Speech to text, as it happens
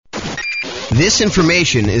This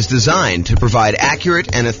information is designed to provide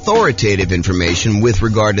accurate and authoritative information with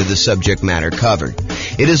regard to the subject matter covered.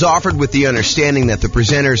 It is offered with the understanding that the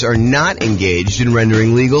presenters are not engaged in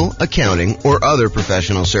rendering legal, accounting, or other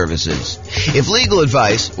professional services. If legal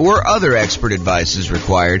advice or other expert advice is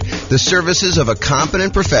required, the services of a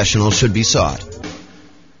competent professional should be sought.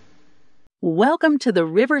 Welcome to the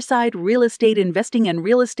Riverside Real Estate Investing and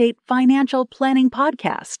Real Estate Financial Planning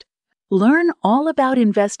Podcast. Learn all about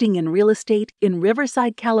investing in real estate in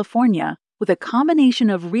Riverside, California, with a combination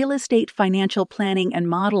of real estate financial planning and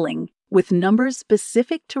modeling with numbers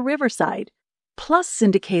specific to Riverside, plus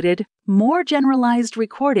syndicated, more generalized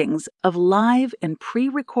recordings of live and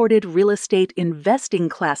pre-recorded real estate investing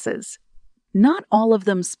classes, not all of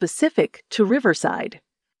them specific to Riverside.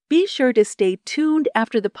 Be sure to stay tuned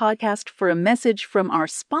after the podcast for a message from our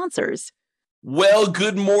sponsors. Well,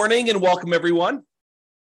 good morning and welcome, everyone.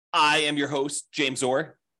 I am your host, James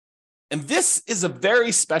Orr, and this is a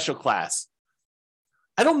very special class.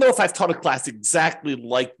 I don't know if I've taught a class exactly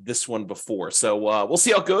like this one before, so we'll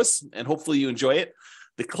see how it goes, and hopefully you enjoy it.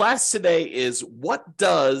 The class today is, what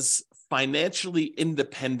does financially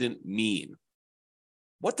independent mean?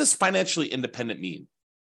 What does financially independent mean?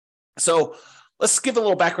 So let's give a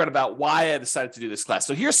little background about why I decided to do this class.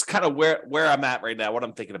 So here's kind of where I'm at right now, what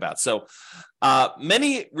I'm thinking about. So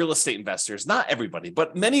many real estate investors, not everybody,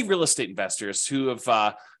 but many real estate investors who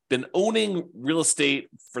have been owning real estate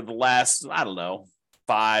for the last,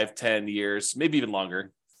 5-10 years, maybe even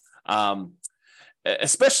longer,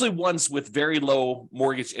 especially ones with very low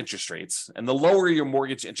mortgage interest rates. And the lower your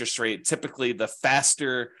mortgage interest rate, typically the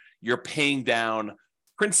faster you're paying down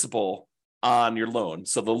principal on your loan.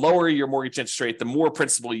 So the lower your mortgage interest rate, the more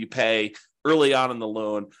principal you pay early on in the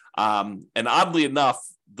loan. And oddly enough,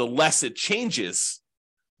 the less it changes,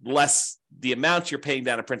 less the amount you're paying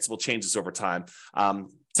down in principal changes over time.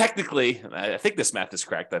 Technically, I think this math is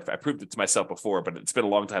correct. I proved it to myself before, but it's been a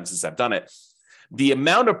long time since I've done it. The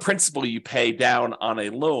amount of principal you pay down on a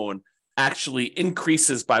loan actually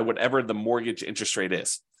increases by whatever the mortgage interest rate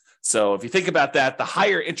is. So if you think about that, the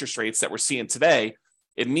higher interest rates that we're seeing today,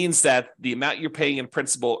 it means that the amount you're paying in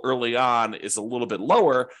principal early on is a little bit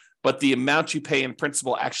lower, but the amount you pay in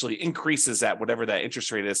principal actually increases at whatever that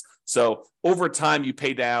interest rate is. So over time, you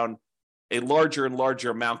pay down a larger and larger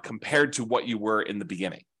amount compared to what you were in the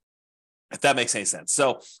beginning, if that makes any sense.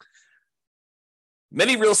 So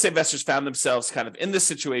many real estate investors found themselves kind of in this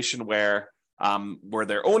situation where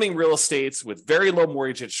they're owning real estates with very low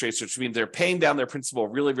mortgage interest rates, which means they're paying down their principal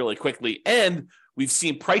really, really quickly. And we've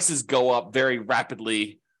seen prices go up very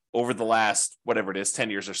rapidly over the last, 10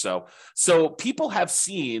 years or so. So people have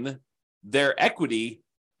seen their equity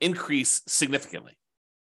increase significantly.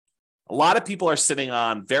 A lot of people are sitting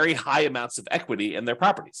on very high amounts of equity in their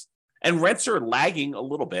properties, and rents are lagging a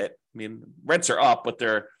little bit. I mean, rents are up, but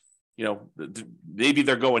they're, maybe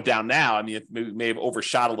they're going down now. I mean, it may have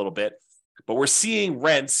overshot a little bit, but we're seeing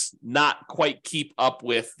rents not quite keep up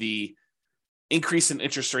with the increase in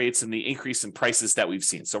interest rates and the increase in prices that we've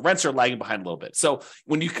seen. So rents are lagging behind a little bit. So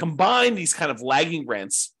when you combine these kind of lagging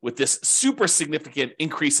rents with this super significant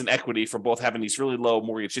increase in equity from both having these really low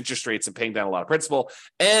mortgage interest rates and paying down a lot of principal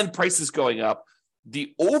and prices going up,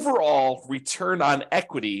 the overall return on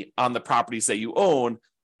equity on the properties that you own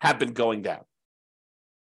have been going down.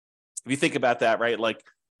 If you think about that, right? Like,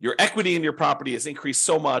 your equity in your property has increased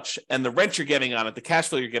so much, and the rent you're getting on it, the cash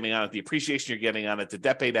flow you're getting on it, the appreciation you're getting on it, the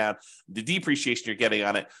debt pay down, the depreciation you're getting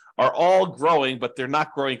on it are all growing, but they're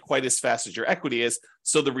not growing quite as fast as your equity is.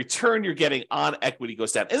 So the return you're getting on equity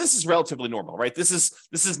goes down. And this is relatively normal, right? This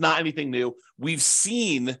is not anything new. We've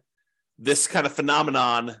seen this kind of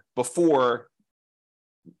phenomenon before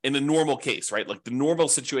in a normal case, right? Like, the normal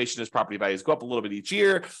situation is property values go up a little bit each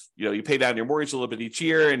year. You pay down your mortgage a little bit each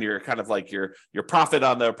year, and you're kind of like your profit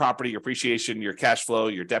on the property, your appreciation, your cash flow,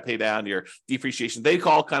 your debt pay down, your depreciation, they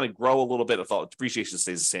all kind of grow a little bit. If all depreciation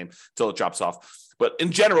stays the same until it drops off. But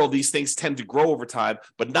in general, these things tend to grow over time,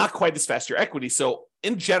 but not quite as fast as your equity. So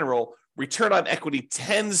in general, return on equity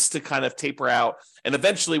tends to kind of taper out. And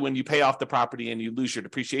eventually, when you pay off the property and you lose your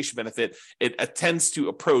depreciation benefit, it tends to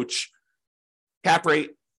approach cap rate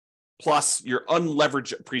plus your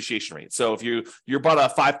unleveraged appreciation rate. So if you bought a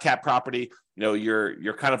 5 cap property,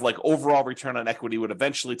 your kind of like overall return on equity would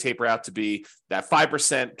eventually taper out to be that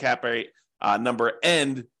 5% cap rate number,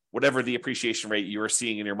 and whatever the appreciation rate you are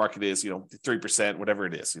seeing in your market is, 3%, whatever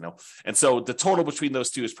it is, And so the total between those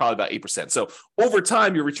two is probably about 8%. So over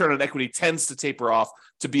time, your return on equity tends to taper off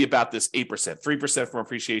to be about this 8%, 3% from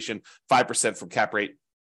appreciation, 5% from cap rate.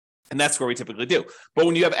 And that's where we typically do. But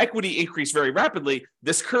when you have equity increase very rapidly,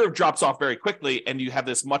 this curve drops off very quickly and you have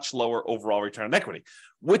this much lower overall return on equity,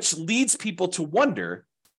 which leads people to wonder,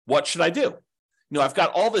 what should I do? I've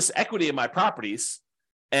got all this equity in my properties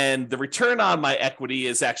and the return on my equity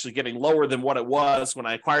is actually getting lower than what it was when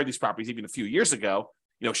I acquired these properties even a few years ago.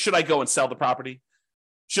 Should I go and sell the property?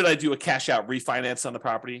 Should I do a cash out refinance on the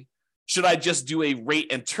property? Should I just do a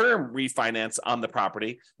rate and term refinance on the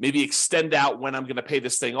property, maybe extend out when I'm going to pay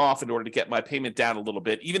this thing off in order to get my payment down a little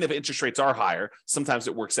bit, even if interest rates are higher? Sometimes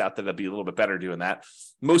it works out that it'd be a little bit better doing that.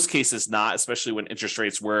 Most cases not, especially when interest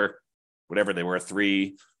rates were whatever they were,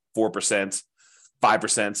 3%, 4%,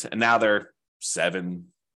 5%, and now they're 7%,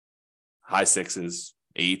 high 6s,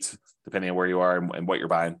 8%, depending on where you are and what you're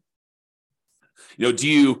buying. Do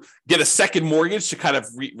you get a second mortgage to kind of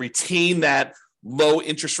retain that low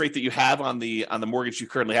interest rate that you have on the mortgage you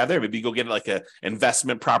currently have there? Maybe you go get like a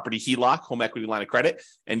investment property HELOC, home equity line of credit,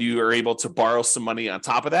 and you are able to borrow some money on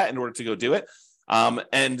top of that in order to go do it.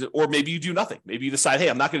 Or maybe you do nothing. Maybe you decide, hey,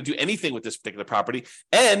 I'm not going to do anything with this particular property.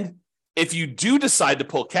 And if you do decide to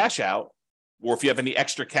pull cash out, or if you have any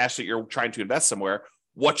extra cash that you're trying to invest somewhere,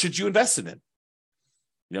 what should you invest it in?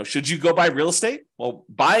 Should you go buy real estate? Well,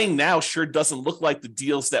 buying now sure doesn't look like the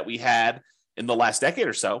deals that we had in the last decade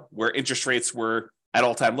or so, where interest rates were at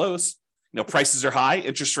all-time lows. Prices are high,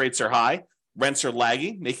 interest rates are high, rents are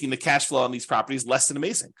lagging, making the cash flow on these properties less than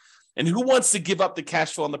amazing. And who wants to give up the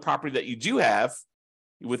cash flow on the property that you do have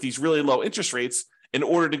with these really low interest rates in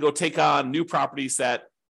order to go take on new properties that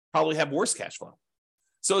probably have worse cash flow?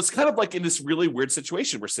 So it's kind of like in this really weird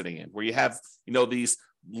situation we're sitting in, where you have, these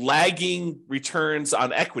lagging returns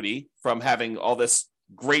on equity from having all this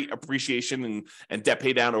great appreciation and debt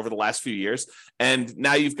pay down over the last few years. And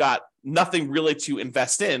now you've got nothing really to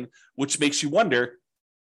invest in, which makes you wonder,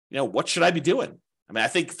 what should I be doing? I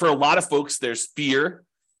think for a lot of folks, there's fear.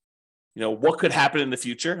 What could happen in the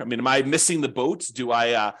future? Am I missing the boat? Do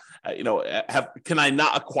I, can I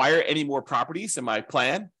not acquire any more properties in my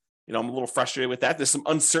plan? I'm a little frustrated with that. There's some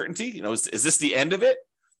uncertainty. Is this the end of it?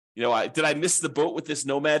 Did I miss the boat with this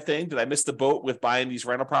nomad thing? Did I miss the boat with buying these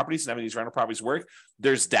rental properties and having these rental properties work?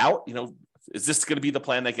 There's doubt. Is this going to be the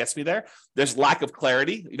plan that gets me there? There's lack of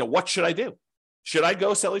clarity. What should I do? Should I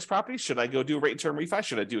go sell these properties? Should I go do a rate and term refi?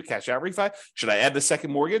 Should I do a cash out refi? Should I add the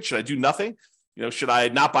second mortgage? Should I do nothing? Should I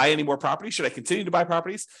not buy any more properties? Should I continue to buy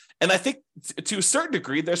properties? And I think to a certain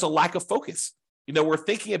degree, there's a lack of focus. We're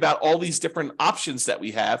thinking about all these different options that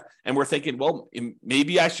we have, and we're thinking, well,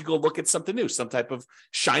 maybe I should go look at something new, some type of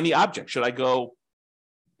shiny object. Should I go,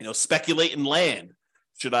 speculate in land?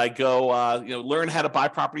 Should I go, learn how to buy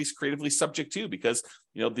properties creatively subject to? Because,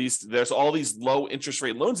 there's all these low interest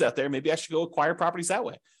rate loans out there. Maybe I should go acquire properties that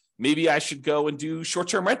way. Maybe I should go and do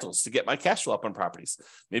short-term rentals to get my cash flow up on properties.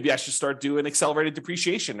 Maybe I should start doing accelerated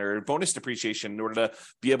depreciation or bonus depreciation in order to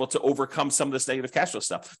be able to overcome some of this negative cash flow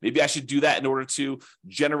stuff. Maybe I should do that in order to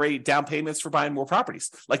generate down payments for buying more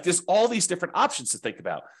properties. Like there's all these different options to think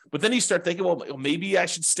about. But then you start thinking, well, maybe I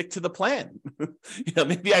should stick to the plan.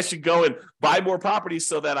 Maybe I should go and buy more properties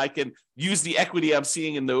so that I can use the equity I'm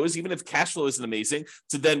seeing in those, even if cash flow isn't amazing,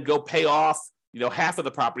 to then go pay off, half of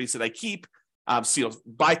the properties that I keep.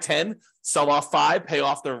 Buy 10, sell off 5, pay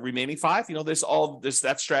off the remaining 5. There's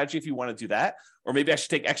that strategy if you want to do that. Or maybe I should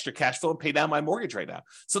take extra cash flow and pay down my mortgage right now.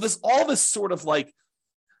 So there's all this sort of like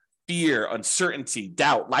fear, uncertainty,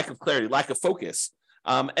 doubt, lack of clarity, lack of focus.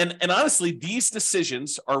 And honestly, these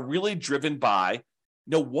decisions are really driven by,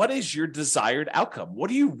 what is your desired outcome? What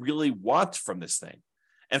do you really want from this thing?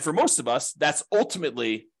 And for most of us, that's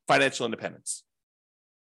ultimately financial independence.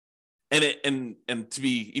 And to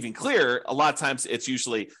be even clearer, a lot of times it's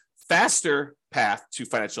usually faster path to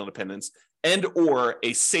financial independence and or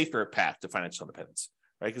a safer path to financial independence,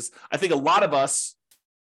 right? Because I think a lot of us,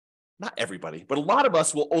 not everybody, but a lot of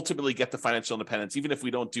us will ultimately get to financial independence, even if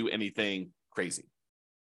we don't do anything crazy,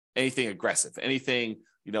 anything aggressive, anything,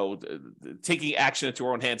 taking action into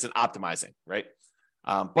our own hands and optimizing, right?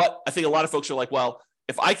 But I think a lot of folks are like, well,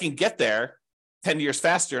 if I can get there 10 years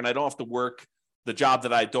faster and I don't have to work the job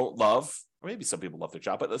that I don't love, or maybe some people love their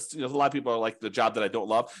job, but a lot of people are like the job that I don't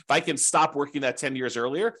love. If I can stop working that 10 years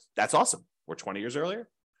earlier, that's awesome. Or 20 years earlier.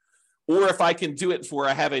 Or if I can do it where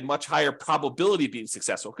I have a much higher probability of being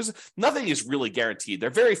successful, because nothing is really guaranteed. There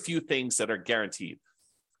are very few things that are guaranteed.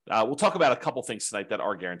 We'll talk about a couple things tonight that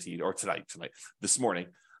are guaranteed, or this morning.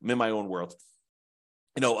 I'm in my own world.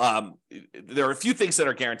 There are a few things that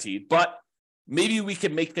are guaranteed, but maybe we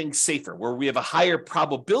can make things safer where we have a higher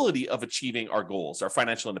probability of achieving our goals, our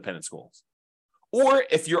financial independence goals. Or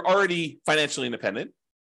if you're already financially independent,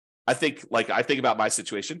 I think about my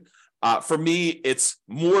situation. For me, it's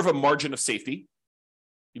more of a margin of safety.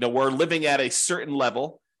 we're living at a certain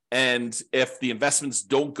level. And if the investments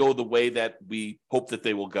don't go the way that we hope that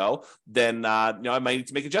they will go, then I might need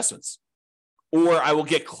to make adjustments. Or I will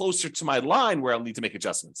get closer to my line where I'll need to make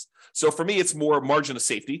adjustments. So for me, it's more margin of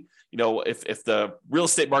safety. If the real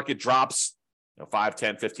estate market drops 5,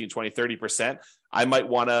 10, 15, 20, 30%, I might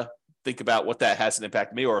want to think about what that has an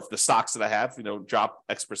impact on me. Or if the stocks that I have, drop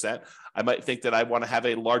X percent, I might think that I want to have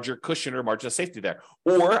a larger cushion or margin of safety there.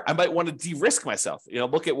 Or I might want to de-risk myself,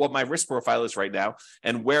 look at what my risk profile is right now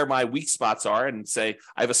and where my weak spots are and say,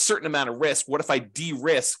 I have a certain amount of risk. What if I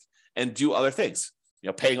de-risk and do other things?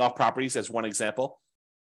 Paying off properties as one example,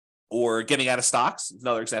 or getting out of stocks is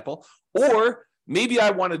another example. Or maybe I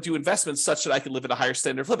want to do investments such that I can live at a higher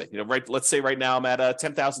standard of living. Right? Let's say right now I'm at a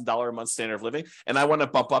 $10,000 a month standard of living, and I want to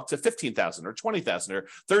bump up to $15,000 or $20,000 or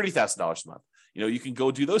 $30,000 a month. You can go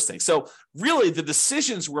do those things. So really, the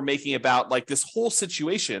decisions we're making about like this whole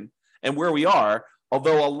situation and where we are,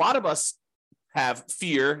 although a lot of us have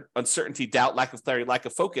fear, uncertainty, doubt, lack of clarity, lack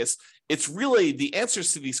of focus, it's really the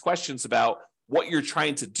answers to these questions about what you're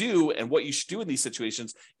trying to do and what you should do in these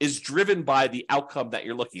situations is driven by the outcome that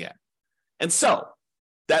you're looking at. And so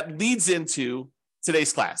that leads into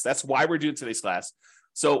today's class. That's why we're doing today's class.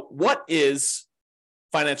 So what is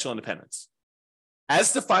financial independence?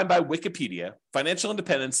 As defined by Wikipedia, financial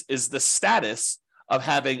independence is the status of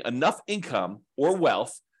having enough income or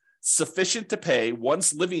wealth sufficient to pay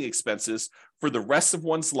one's living expenses for the rest of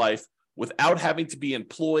one's life without having to be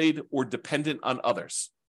employed or dependent on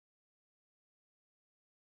others.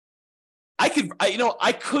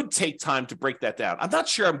 I could take time to break that down. I'm not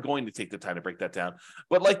sure I'm going to take the time to break that down,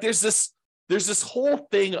 but like there's this whole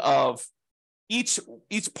thing of each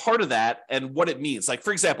part of that and what it means. Like,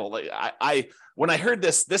 for example, like I when I heard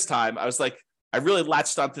this time, I was like, I really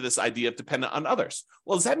latched onto this idea of dependent on others.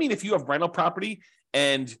 Well, does that mean if you have rental property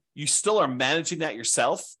and you still are managing that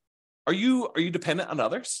yourself, are you dependent on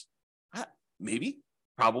others? Maybe,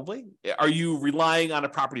 probably. Are you relying on a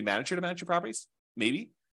property manager to manage your properties? Maybe,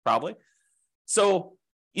 probably. So,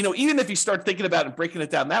 even if you start thinking about it and breaking it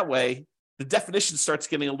down that way, the definition starts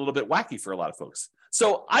getting a little bit wacky for a lot of folks.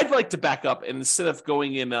 So I'd like to back up, and instead of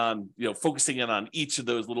going in on, focusing in on each of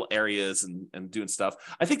those little areas and doing stuff,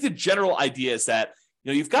 I think the general idea is that,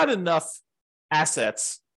 you've got enough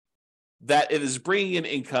assets that it is bringing in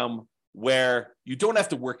income where you don't have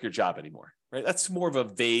to work your job anymore, right? That's more of a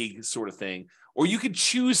vague sort of thing. Or you could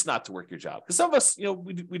choose not to work your job. Because some of us,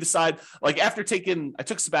 we decide, like after I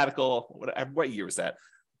took sabbatical, what year was that?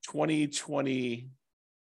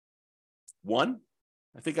 2021?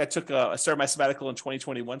 I think I started my sabbatical in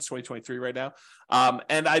 2021, it's 2023 right now.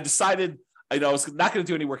 And I decided, I was not going to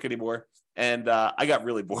do any work anymore. And I got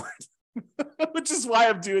really bored, which is why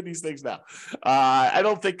I'm doing these things now. I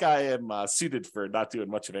don't think I am suited for not doing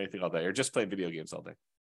much of anything all day or just playing video games all day.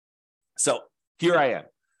 So here I am.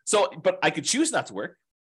 But I could choose not to work.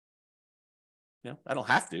 I don't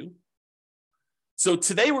have to. So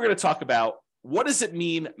today we're going to talk about what does it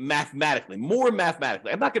mean mathematically, more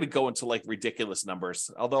mathematically. I'm not going to go into like ridiculous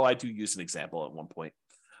numbers, although I do use an example at one point.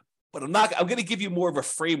 But I'm going to give you more of a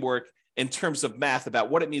framework in terms of math about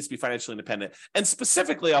what it means to be financially independent. And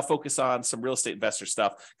specifically, I'll focus on some real estate investor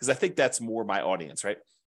stuff because I think that's more my audience, right?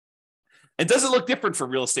 And does it look different for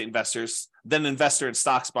real estate investors than an investor in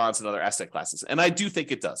stocks, bonds, and other asset classes? And I do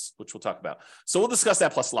think it does, which we'll talk about. So we'll discuss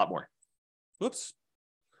that plus a lot more. Whoops.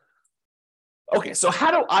 Okay, so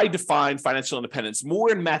how do I define financial independence more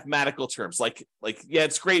in mathematical terms? Like, yeah,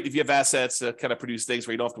 it's great if you have assets that kind of produce things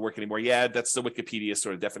where you don't have to work anymore. Yeah, that's the Wikipedia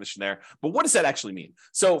sort of definition there. But what does that actually mean?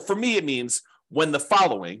 So for me, it means when the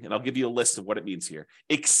following, and I'll give you a list of what it means here,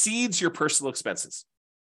 exceeds your personal expenses.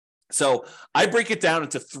 So I break it down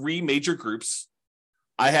into three major groups.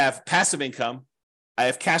 I have passive income, I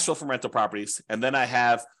have cash flow from rental properties, and then I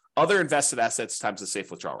have other invested assets times the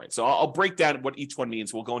safe withdrawal rate. So I'll break down what each one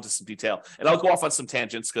means. We'll go into some detail, and I'll go off on some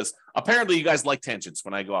tangents because apparently you guys like tangents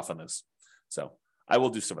when I go off on this. So I will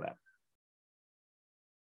do some of that.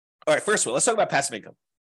 All right, first of all, let's talk about passive income.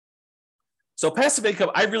 So passive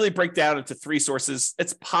income, I really break down into three sources.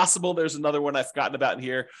 It's possible there's another one I've forgotten about in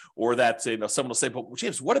here, or that someone will say, "But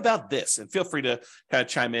James, what about this?" And feel free to kind of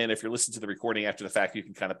chime in. If you're listening to the recording after the fact, you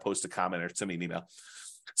can kind of post a comment or send me an email.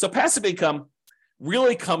 So passive income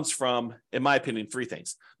really comes from, in my opinion, three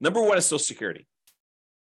things. Number one is Social Security.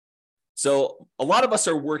 So a lot of us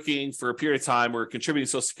are working for a period of time, we're contributing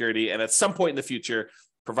to Social Security, and at some point in the future,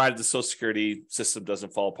 provided the Social Security system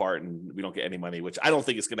doesn't fall apart and we don't get any money, which I don't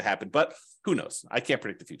think is going to happen, but who knows? I can't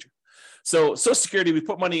predict the future. So Social Security, we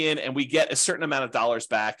put money in and we get a certain amount of dollars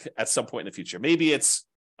back at some point in the future. Maybe it's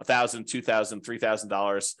 $1,000, $2,000,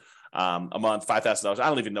 $3,000. a month, $5,000. I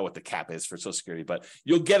don't even know what the cap is for Social Security, but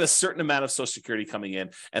you'll get a certain amount of Social Security coming in,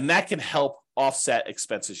 and that can help offset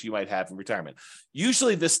expenses you might have in retirement.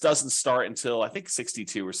 Usually this doesn't start until I think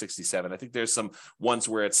 62 or 67. I think there's some ones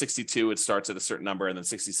where at 62, it starts at a certain number, and then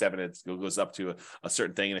 67, it goes up to a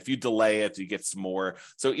certain thing. And if you delay it, you get some more.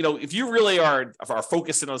 So, if you really are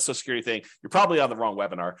focusing on the Social Security thing, you're probably on the wrong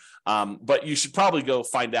webinar. But you should probably go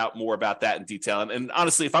find out more about that in detail. And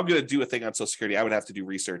honestly, if I'm going to do a thing on Social Security, I would have to do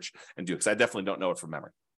research and do it, because I definitely don't know it from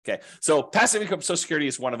memory. Okay. So passive income Social Security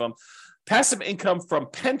is one of them. Passive income from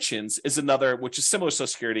pensions is another, which is similar to Social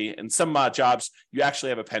Security. In some jobs, you actually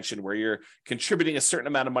have a pension where you're contributing a certain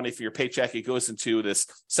amount of money for your paycheck. It goes into this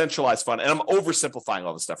centralized fund. And I'm oversimplifying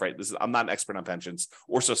all this stuff, right? I'm not an expert on pensions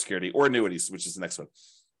or Social Security or annuities, which is the next one.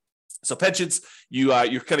 So pensions,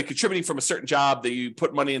 you're kind of contributing from a certain job that you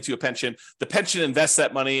put money into a pension. The pension invests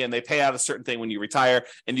that money and they pay out a certain thing when you retire,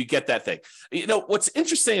 and you get that thing. What's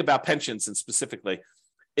interesting about pensions, and specifically,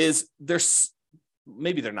 is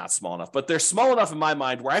maybe they're not small enough, but they're small enough in my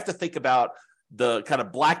mind where I have to think about the kind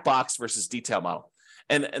of black box versus detail model.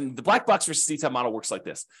 And the black box versus detail model works like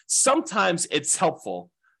this. Sometimes it's helpful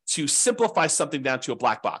to simplify something down to a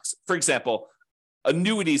black box. For example,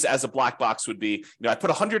 annuities as a black box would be, I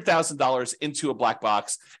put $100,000 into a black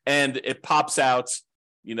box and it pops out,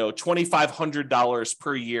 $2,500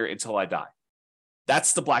 per year until I die.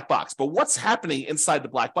 That's the black box. But what's happening inside the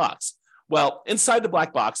black box? Well, inside the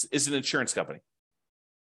black box is an insurance company.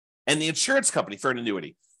 And the insurance company for an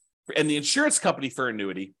annuity,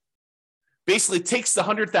 basically takes the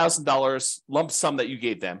 $100,000 lump sum that you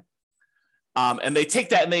gave them, and they take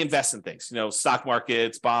that and they invest in things, stock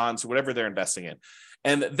markets, bonds, whatever they're investing in.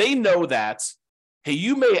 And they know that, hey,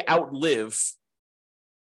 you may outlive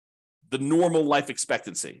the normal life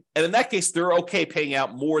expectancy. And in that case, they're okay paying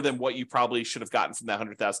out more than what you probably should have gotten from that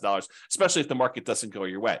 $100,000, especially if the market doesn't go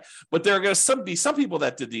your way. But there are going to be some people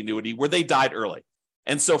that did the annuity where they died early.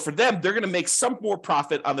 And so for them, they're going to make some more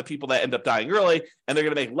profit on the people that end up dying early, and they're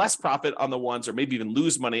going to make less profit on the ones, or maybe even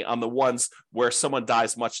lose money on the ones where someone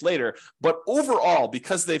dies much later. But overall,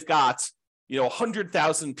 because they've got,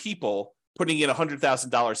 100,000 people putting in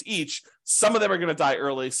 $100,000 each, some of them are going to die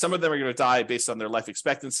early. Some of them are going to die based on their life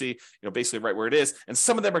expectancy, basically right where it is. And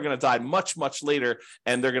some of them are going to die much, much later,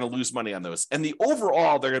 and they're going to lose money on those. And the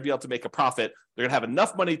overall, they're going to be able to make a profit. They're going to have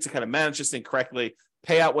enough money to kind of manage this thing correctly,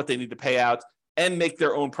 pay out what they need to pay out, and make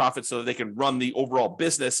their own profit so that they can run the overall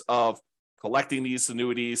business of collecting these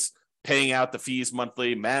annuities, paying out the fees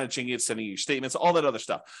monthly, managing it, sending you statements, all that other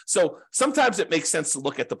stuff. So sometimes it makes sense to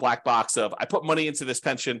look at the black box of, I put money into this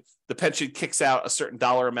pension, the pension kicks out a certain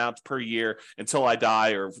dollar amount per year until I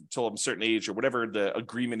die or until I'm a certain age or whatever the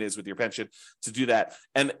agreement is with your pension to do that.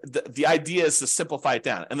 And the idea is to simplify it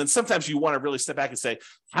down. And then sometimes you want to really step back and say,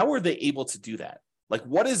 how are they able to do that? Like,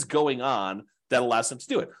 what is going on that allows them to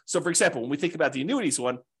do it? So for example, when we think about the annuities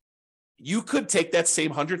one, you could take that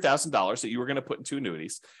same $100,000 that you were going to put into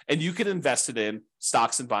annuities and you could invest it in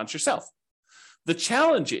stocks and bonds yourself. The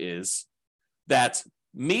challenge is that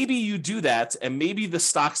maybe you do that and maybe the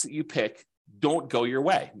stocks that you pick don't go your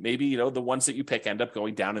way. Maybe, the ones that you pick end up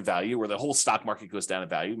going down in value, or the whole stock market goes down in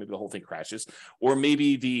value. Maybe the whole thing crashes, or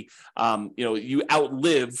maybe you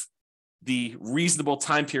outlive the reasonable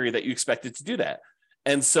time period that you expected to do that.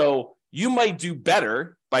 And so you might do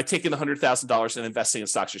better by taking the $100,000 and investing in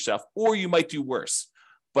stocks yourself, or you might do worse.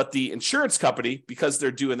 But the insurance company, because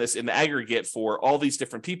they're doing this in the aggregate for all these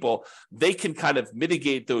different people, they can kind of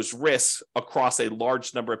mitigate those risks across a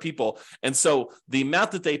large number of people. And so the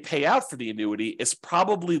amount that they pay out for the annuity is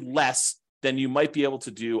probably less than you might be able to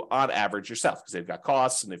do on average yourself, because they've got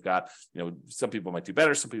costs and they've got, some people might do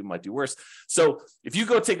better, some people might do worse. So if you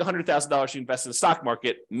go take $100,000, you invest in the stock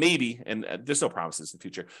market, maybe, and there's no promises in the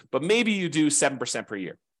future, but maybe you do 7% per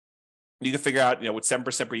year. You can figure out, with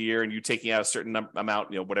 7% per year and you taking out a certain amount,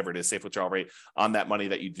 whatever it is, safe withdrawal rate on that money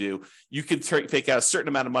that you do, you can take out a certain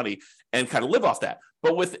amount of money and kind of live off that.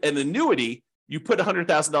 But with an annuity, you put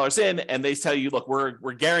 $100,000 in and they tell you, look,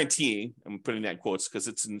 we're guaranteeing, I'm putting that in quotes because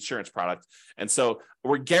it's an insurance product. And so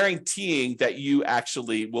we're guaranteeing that you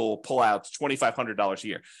actually will pull out $2,500 a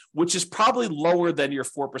year, which is probably lower than your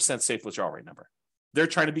 4% safe withdrawal rate number. They're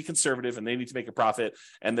trying to be conservative and they need to make a profit.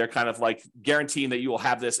 And they're kind of like guaranteeing that you will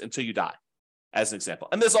have this until you die, as an example.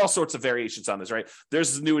 And there's all sorts of variations on this, right?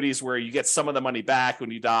 There's annuities where you get some of the money back when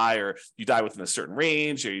you die, or you die within a certain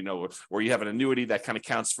range, or, or you have an annuity that kind of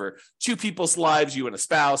counts for two people's lives, you and a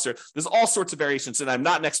spouse, or there's all sorts of variations. And I'm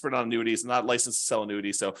not an expert on annuities. I'm not licensed to sell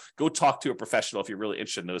annuities. So go talk to a professional if you're really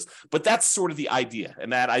interested in those. But that's sort of the idea.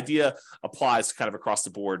 And that idea applies kind of across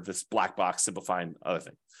the board, this black box simplifying other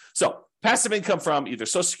thing. So passive income from either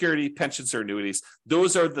Social Security, pensions, or annuities.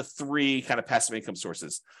 Those are the three kind of passive income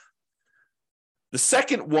sources. The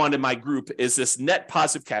second one in my group is this net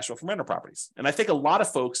positive cash flow from rental properties. And I think a lot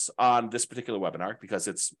of folks on this particular webinar, because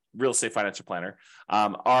it's Real Estate Financial Planner,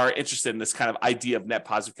 are interested in this kind of idea of net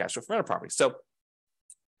positive cash flow from rental properties. So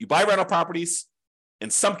you buy rental properties. In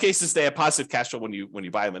some cases, they have positive cash flow when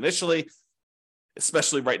you buy them initially,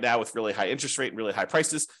 especially right now with really high interest rate and really high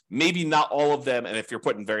prices. Maybe not all of them, and if you're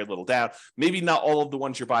putting very little down, maybe not all of the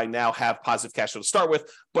ones you're buying now have positive cash flow to start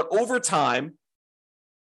with. But over time,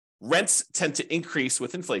 rents tend to increase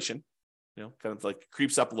with inflation, kind of like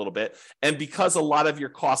creeps up a little bit. And because a lot of your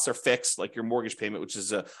costs are fixed, like your mortgage payment, which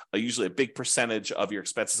is usually a big percentage of your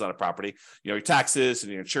expenses on a property, your taxes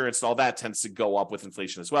and your insurance and all that tends to go up with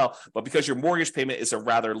inflation as well. But because your mortgage payment is a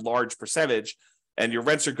rather large percentage and your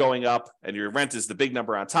rents are going up and your rent is the big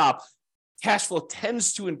number on top, cash flow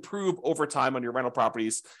tends to improve over time on your rental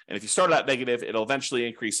properties. And if you start out negative, it'll eventually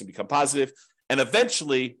increase and become positive. And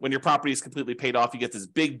eventually, when your property is completely paid off, you get this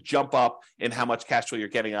big jump up in how much cash flow you're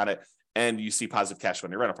getting on it, and you see positive cash flow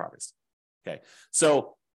on your rental properties. Okay,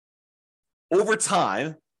 so over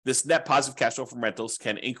time, this net positive cash flow from rentals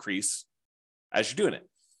can increase as you're doing it.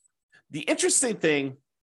 The interesting thing,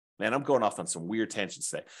 man, I'm going off on some weird tangents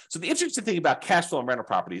today. So the interesting thing about cash flow and rental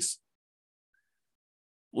properties,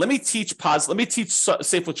 let me teach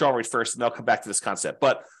safe withdrawal rate first, and then I'll come back to this concept.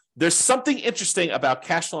 But there's something interesting about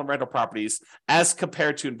cash flow and rental properties as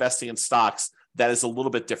compared to investing in stocks that is a little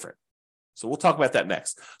bit different. So we'll talk about that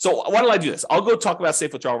next. So why don't I do this? I'll go talk about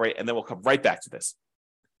safe withdrawal rate, and then we'll come right back to this.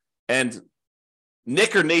 And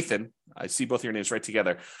Nick or Nathan, I see both of your names right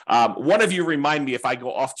together. One of you remind me if I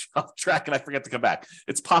go off track and I forget to come back.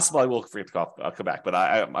 It's possible I will forget to come back, but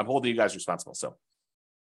I'm holding you guys responsible. So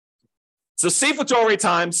safe withdrawal rate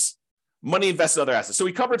times money invested in other assets. So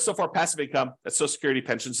we covered so far passive income, that's Social Security,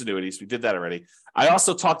 pensions, annuities. We did that already. I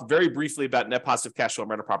also talked very briefly about net positive cash flow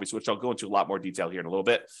and rental properties, which I'll go into a lot more detail here in a little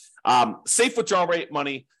bit. Safe withdrawal rate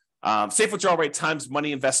money, safe withdrawal rate times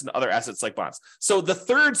money invested in other assets like bonds. So the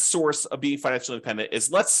third source of being financially independent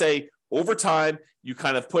is, let's say over time, you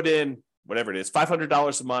kind of put in whatever it is,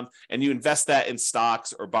 $500 a month, and you invest that in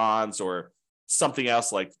stocks or bonds or something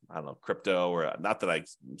else like, I don't know, crypto, or not that I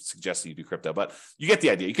suggest you do crypto, but you get the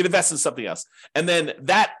idea. You can invest in something else. And then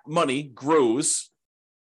that money grows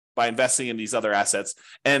by investing in these other assets.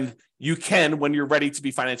 And you can, when you're ready to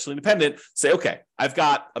be financially independent, say, okay, I've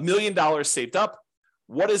got $1 million saved up.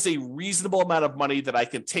 What is a reasonable amount of money that I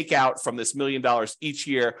can take out from this $1 million each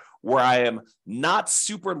year where I am not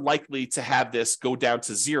super likely to have this go down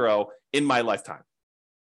to zero in my lifetime?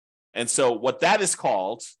 And so what that is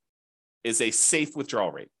called is a safe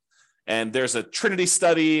withdrawal rate. And there's a Trinity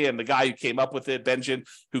study, and the guy who came up with it, Benjamin,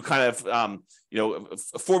 who kind of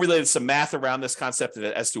formulated some math around this concept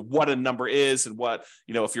as to what a number is and what,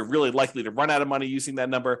 if you're really likely to run out of money using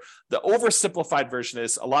that number. The oversimplified version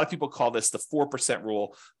is, a lot of people call this the 4%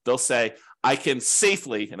 rule. They'll say, I can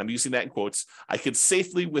safely, and I'm using that in quotes, I can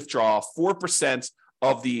safely withdraw 4%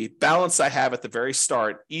 of the balance I have at the very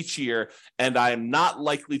start each year, and I am not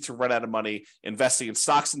likely to run out of money investing in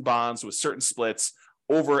stocks and bonds with certain splits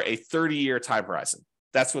over a 30-year time horizon.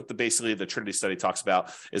 That's what basically the Trinity study talks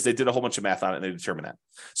about, is they did a whole bunch of math on it and they determined that.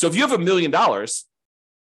 So if you have $1 million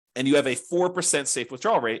and you have a 4% safe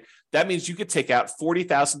withdrawal rate, that means you could take out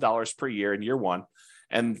 $40,000 per year in year one.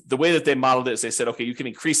 And the way that they modeled it is they said, okay, you can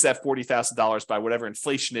increase that $40,000 by whatever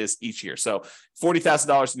inflation is each year. So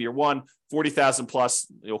 $40,000 in year one, 40,000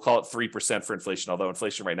 plus, you'll call it 3% for inflation, although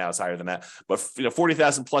inflation right now is higher than that. But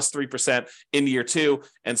 40,000 plus 3% in year two,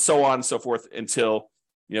 and so on and so forth until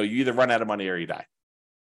you either run out of money or you die.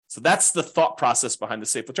 So that's the thought process behind the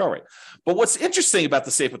safe withdrawal rate. But what's interesting about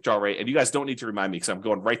the safe withdrawal rate, and you guys don't need to remind me because I'm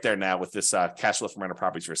going right there now with this cash flow from rental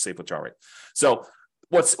properties for a safe withdrawal rate. So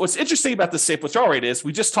what's interesting about the safe withdrawal rate is,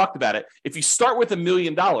 we just talked about it. If you start with $1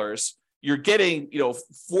 million, you're getting,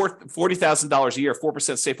 $40,000 a year,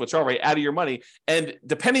 4% safe withdrawal rate out of your money. And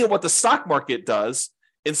depending on what the stock market does,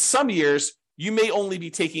 in some years, you may only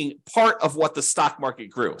be taking part of what the stock market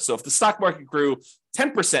grew. So if the stock market grew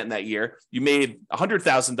 10% in that year, you made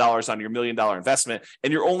 $100,000 on your $1 million investment,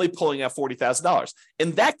 and you're only pulling out $40,000.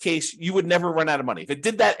 In that case, you would never run out of money. If it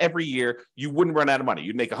did that every year, you wouldn't run out of money.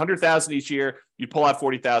 You'd make $100,000 each year, you'd pull out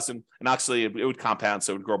 $40,000, and actually it would compound,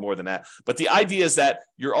 so it would grow more than that. But the idea is that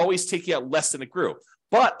you're always taking out less than it grew.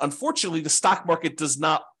 But unfortunately, the stock market does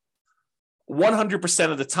not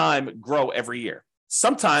 100% of the time grow every year.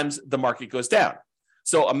 Sometimes the market goes down.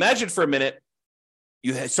 So imagine for a minute,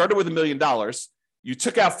 you started with $1 million. You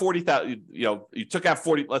took out 40,000, you took out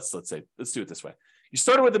 40, let's do it this way. You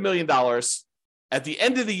started with $1 million At the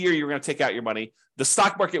end of the year, you were going to take out your money. The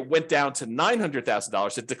stock market went down to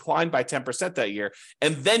 $900,000. It declined by 10% that year.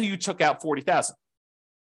 And then you took out $40,000.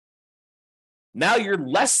 Now you're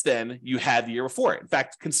less than you had the year before. In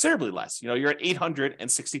fact, considerably less. You're at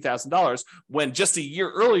 $860,000 when just a year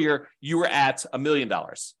earlier, you were at $1 million.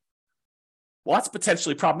 Well, that's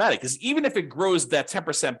potentially problematic because even if it grows that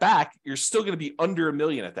 10% back, you're still going to be under $1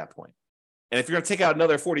 million at that point. And if you're going to take out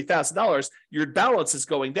another $40,000, your balance is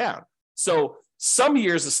going down. So some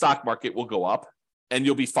years the stock market will go up and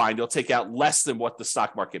you'll be fine. You'll take out less than what the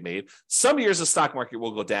stock market made. Some years the stock market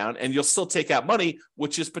will go down and you'll still take out money,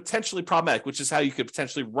 which is potentially problematic, which is how you could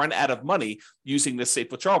potentially run out of money using this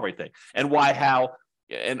safe withdrawal rate thing. And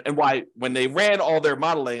why when they ran all their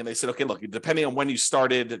modeling and they said, okay, look, depending on when you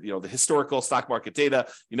started, the historical stock market data,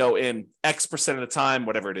 in X percent of the time,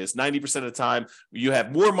 whatever it is, 90% of the time, you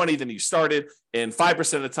have more money than you started. And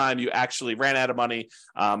 5% of the time, you actually ran out of money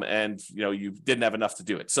and you didn't have enough to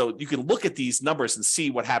do it. So you can look at these numbers and see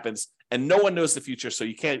what happens. And no one knows the future, so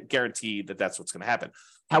you can't guarantee that that's what's going to happen.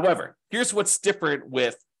 However, here's what's different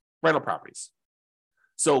with rental properties.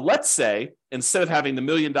 So let's say instead of having the $1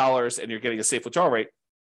 million and you're getting a safe withdrawal rate,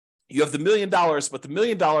 you have the $1 million, but the $1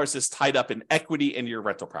 million is tied up in equity in your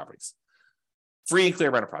rental properties, free and clear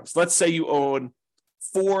rental properties. Let's say you own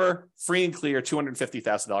 4 free and clear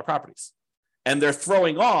 $250,000 properties, and they're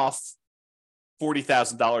throwing off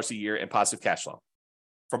 $40,000 a year in positive cash flow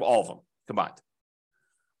from all of them combined.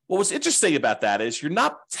 Well, what's interesting about that is you're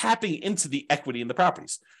not tapping into the equity in the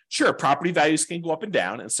properties. Sure, property values can go up and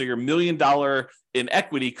down, and so your $1 million in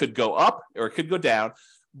equity could go up or it could go down.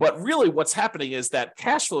 But really what's happening is that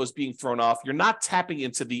cash flow is being thrown off. You're not tapping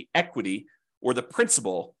into the equity or the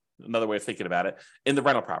principal, another way of thinking about it, in the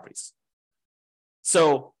rental properties.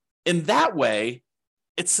 So in that way,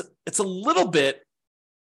 it's a little bit,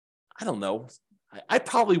 I don't know, I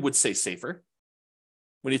probably would say safer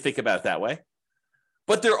when you think about it that way.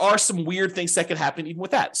 But there are some weird things that can happen even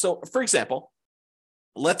with that. So for example,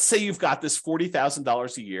 let's say you've got this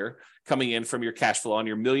 $40,000 a year coming in from your cash flow on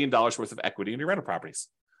your $1 million worth of equity in your rental properties.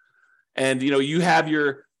 And, you have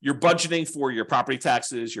your budgeting for your property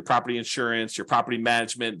taxes, your property insurance, your property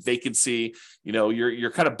management, vacancy,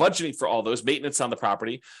 you're kind of budgeting for all those, maintenance on the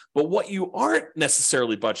property. But what you aren't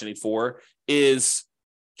necessarily budgeting for is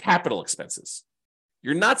capital expenses.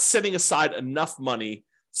 You're not setting aside enough money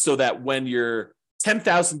so that when your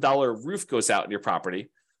 $10,000 roof goes out in your property,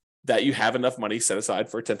 that you have enough money set aside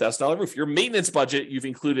for a $10,000 roof. Your maintenance budget, you've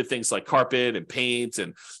included things like carpet and paint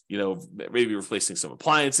and, maybe replacing some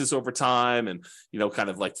appliances over time and, kind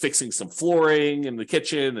of like fixing some flooring in the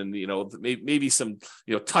kitchen and, maybe some,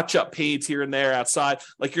 touch up paint here and there outside.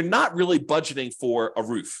 Like you're not really budgeting for a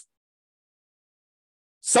roof.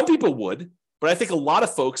 Some people would, but I think a lot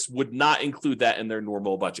of folks would not include that in their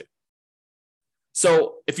normal budget.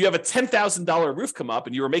 So if you have a $10,000 roof come up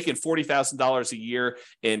and you were making $40,000 a year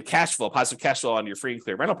in cash flow, positive cash flow on your free and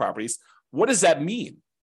clear rental properties, what does that mean?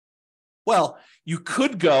 Well, you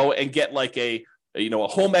could go and get like a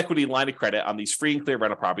home equity line of credit on these free and clear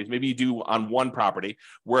rental properties. Maybe you do on one property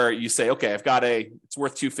where you say, okay, it's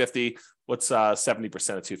worth $250. What's 70%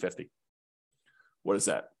 of $250? What is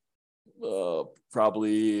that?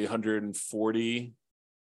 Probably 140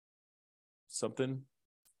 something.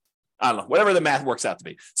 I don't know, whatever the math works out to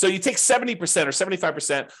be. So you take 70% or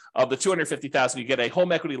 75% of the $250,000, you get a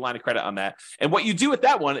home equity line of credit on that. And what you do with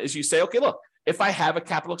that one is you say, okay, look, if I have a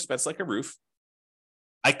capital expense like a roof,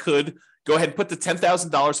 I could go ahead and put the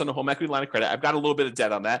 $10,000 on the home equity line of credit. I've got a little bit of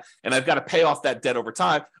debt on that, and I've got to pay off that debt over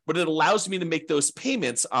time, but it allows me to make those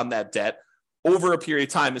payments on that debt over a period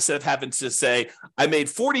of time instead of having to say, I made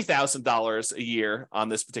 $40,000 a year on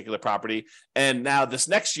this particular property. And now this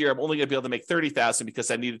next year, I'm only going to be able to make $30,000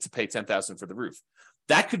 because I needed to pay $10,000 for the roof.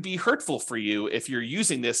 That could be hurtful for you if you're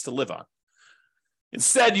using this to live on.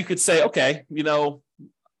 Instead, you could say, okay, I'm going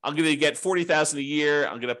to get $40,000 a year.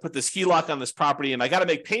 I'm going to put this HELOC on this property and I got to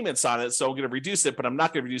make payments on it. So I'm going to reduce it, but I'm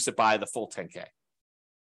not going to reduce it by the full 10K.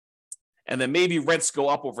 And then maybe rents go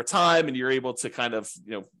up over time and you're able to kind of,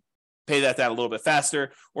 pay that down a little bit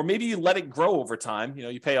faster, or maybe you let it grow over time.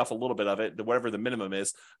 You pay off a little bit of it, whatever the minimum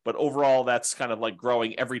is, but overall that's kind of like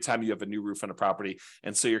growing every time you have a new roof on a property.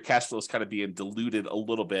 And so your cash flow is kind of being diluted a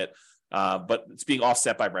little bit, but it's being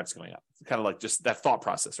offset by rents going up. It's kind of like just that thought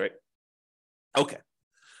process, right? Okay.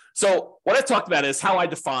 So what I talked about is how I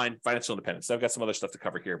define financial independence. I've got some other stuff to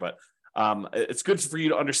cover here, but it's good for you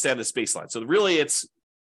to understand this baseline. So really it's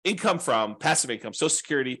income from passive income, Social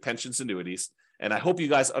Security, pensions, annuities. And I hope you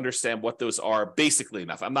guys understand what those are basically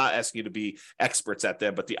enough. I'm not asking you to be experts at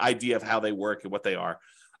them, but the idea of how they work and what they are.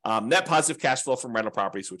 Net positive cash flow from rental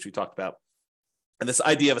properties, which we talked about. And this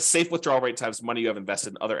idea of a safe withdrawal rate times money you have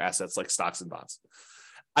invested in other assets like stocks and bonds.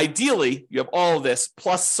 Ideally, you have all of this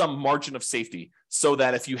plus some margin of safety so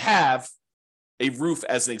that if you have a roof,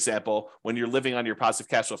 as an example, when you're living on your positive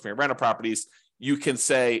cash flow from your rental properties, you can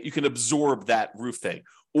absorb that roof thing.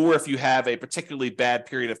 Or if you have a particularly bad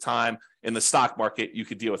period of time in the stock market, you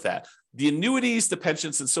could deal with that. The annuities, the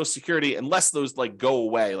pensions, and Social Security, unless those go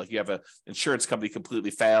away, like you have an insurance company completely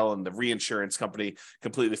fail and the reinsurance company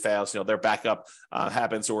completely fails, their backup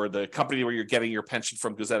happens, or the company where you're getting your pension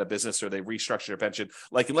from goes out of business, or they restructure your pension.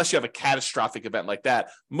 Unless you have a catastrophic event like that,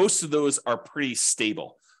 most of those are pretty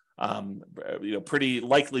stable. Pretty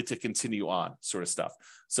likely to continue on, sort of stuff.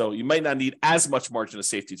 So you might not need as much margin of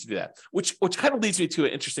safety to do that, which kind of leads me to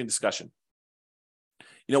an interesting discussion.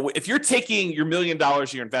 If you're taking your $1 million,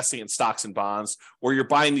 you're investing in stocks and bonds, or you're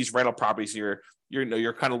buying these rental properties, you're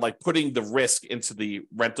kind of putting the risk into the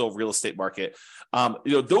rental real estate market.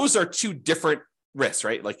 Those are two different risks,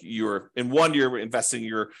 right? You're investing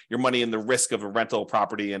your money in the risk of a rental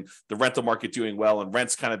property and the rental market doing well and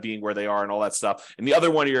rents kind of being where they are and all that stuff. And the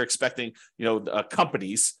other one, you're expecting,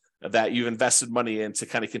 companies that you've invested money in to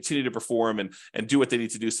kind of continue to perform and do what they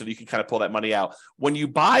need to do so that you can kind of pull that money out. When you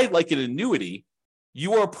buy an annuity,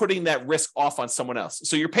 you are putting that risk off on someone else.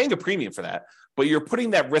 So you're paying a premium for that, but you're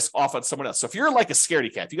putting that risk off on someone else. So if you're like a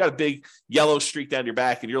scaredy cat, if you got a big yellow streak down your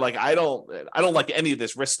back and you're like, I don't like any of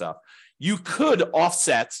this risk stuff, you could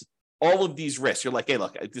offset all of these risks. You're like, hey,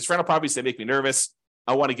 look, these rental properties, they make me nervous.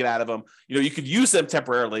 I want to get out of them. You could use them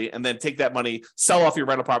temporarily and then take that money, sell off your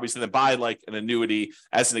rental properties, and then buy an annuity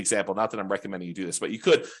as an example. Not that I'm recommending you do this, but you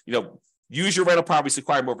could, use your rental properties to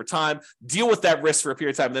acquire them over time, deal with that risk for a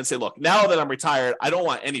period of time, and then say, look, now that I'm retired, I don't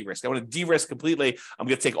want any risk. I want to de-risk completely. I'm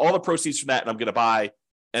going to take all the proceeds from that and I'm going to buy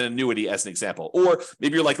an annuity as an example. Or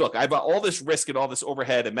maybe you're like, look, I've got all this risk and all this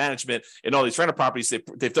overhead and management and all these rental properties.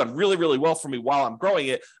 They've done really, really well for me while I'm growing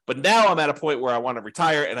it. But now I'm at a point where I want to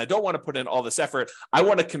retire and I don't want to put in all this effort. I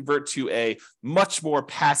want to convert to a much more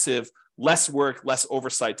passive, less work, less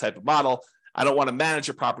oversight type of model. I don't want to manage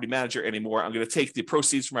a property manager anymore. I'm going to take the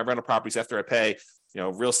proceeds from my rental properties after I pay,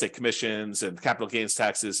 real estate commissions and capital gains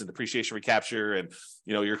taxes and depreciation recapture and,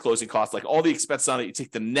 your closing costs, all the expenses on it. You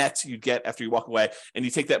take the net you get after you walk away and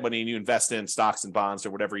you take that money and you invest in stocks and bonds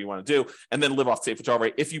or whatever you want to do, and then live off safe withdrawal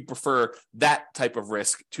rate if you prefer that type of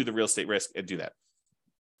risk to the real estate risk, and do that.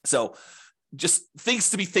 So just things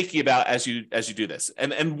to be thinking about as you do this.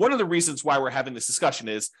 And one of the reasons why we're having this discussion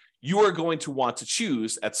is you are going to want to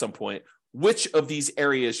choose at some point which of these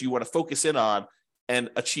areas you want to focus in on and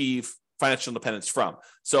achieve financial independence from.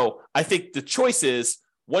 So I think the choice is,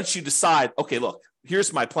 once you decide, okay, look,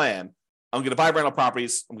 here's my plan. I'm going to buy rental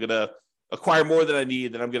properties. I'm going to acquire more than I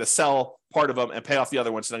need. Then I'm going to sell part of them and pay off the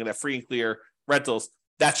other ones. And I'm going to have free and clear rentals.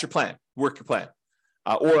 That's your plan. Work your plan.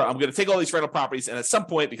 Or I'm going to take all these rental properties, and at some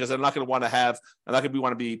point, because I'm not going to want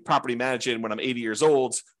to be property managing when I'm 80 years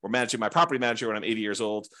old, or managing my property manager when I'm 80 years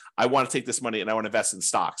old, I want to take this money and I want to invest in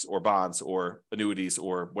stocks or bonds or annuities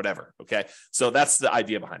or whatever. Okay. So that's the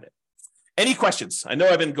idea behind it. Any questions? I know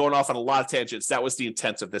I've been going off on a lot of tangents. That was the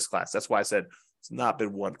intent of this class. That's why I said it's not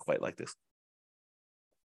been one quite like this.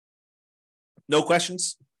 No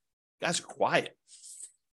questions? You guys are quiet.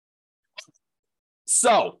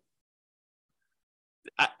 So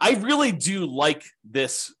I really do like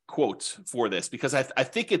this quote for this, because I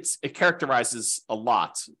think it characterizes a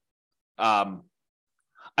lot. I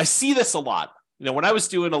see this a lot. When I was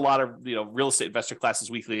doing a lot of real estate investor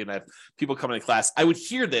classes weekly, and I have people coming to class, I would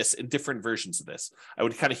hear this in different versions of this. I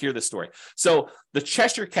would kind of hear this story. So the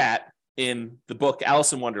Cheshire Cat in the book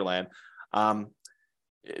Alice in Wonderland, I'll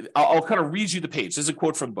kind of read you the page. This is a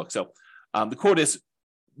quote from the book. So the quote is,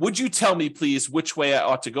 "Would you tell me, please, which way I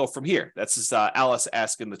ought to go from here?" That's Alice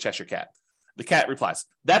asking the Cheshire Cat. The cat replies,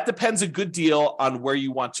 "That depends a good deal on where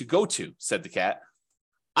you want to go to," said the cat.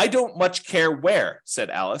 "I don't much care where," said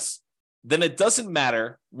Alice. "Then it doesn't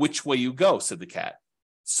matter which way you go," said the cat.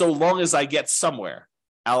 "So long as I get somewhere,"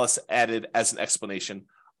 Alice added as an explanation.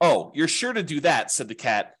 "Oh, you're sure to do that," said the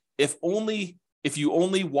cat, if you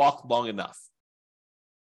only walk long enough."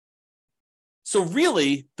 So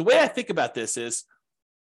really, the way I think about this is,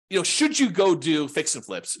 should you go do fix and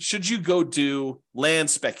flips? Should you go do land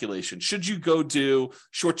speculation? Should you go do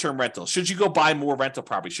short-term rentals? Should you go buy more rental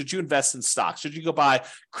property? Should you invest in stocks? Should you go buy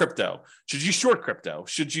crypto? Should you short crypto?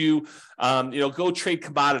 Should you, go trade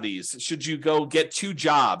commodities? Should you go get 2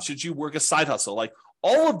 jobs? Should you work a side hustle?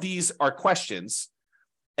 All of these are questions.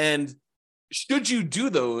 And should you do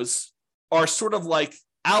those are sort of like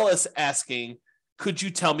Alice asking, could you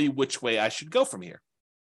tell me which way I should go from here?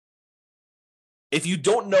 If you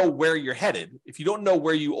don't know where you're headed, if you don't know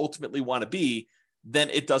where you ultimately want to be, then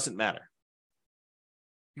it doesn't matter.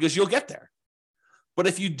 because you'll get there. But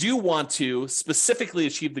if you do want to specifically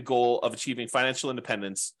achieve the goal of achieving financial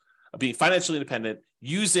independence, of being financially independent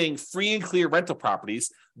using free and clear rental properties,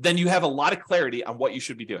 then you have a lot of clarity on what you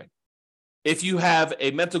should be doing. If you have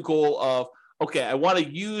a mental goal of, okay, I want to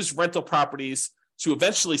use rental properties to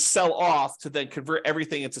eventually sell off to then convert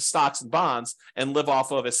everything into stocks and bonds and live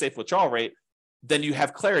off of a safe withdrawal rate, then you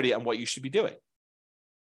have clarity on what you should be doing.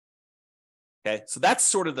 Okay, so that's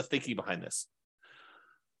sort of the thinking behind this.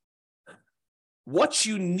 What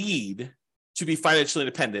you need to be financially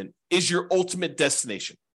independent is your ultimate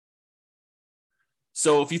destination.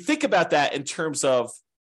 So if you think about that in terms of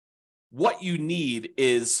what you need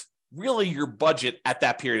is really your budget at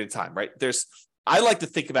that period of time, right? I like to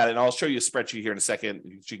think about it, and I'll show you a spreadsheet here in a second,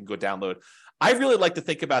 you can go download. I really like to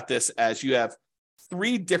think about this as you have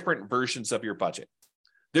 3 different versions of your budget.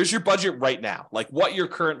 There's your budget right now, like what your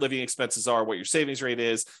current living expenses are, what your savings rate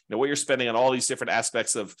is, what you're spending on all these different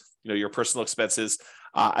aspects of, your personal expenses.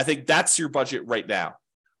 I think that's your budget right now.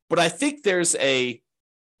 But I think there's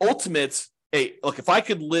if I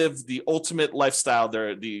could live the ultimate lifestyle,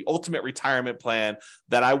 the ultimate retirement plan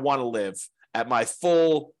that I want to live at my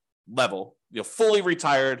full level, fully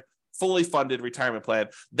retired, fully funded retirement plan,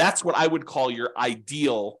 that's what I would call your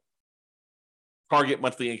ideal target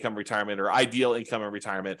monthly income retirement or ideal income in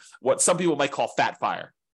retirement, what some people might call Fat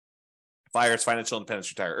FIRE. FIRE is financial independence,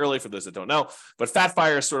 retire early, for those that don't know. But Fat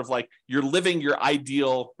FIRE is sort of like you're living your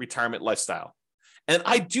ideal retirement lifestyle. And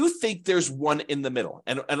I do think there's one in the middle.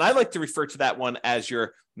 And I like to refer to that one as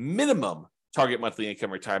your minimum target monthly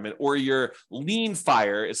income retirement, or your lean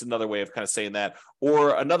FIRE is another way of kind of saying that.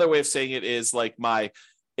 Or another way of saying it is like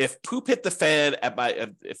if poop hit the fan at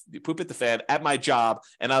my job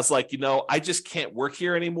and I was like, I just can't work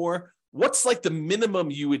here anymore. What's like the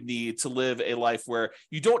minimum you would need to live a life where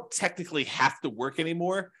you don't technically have to work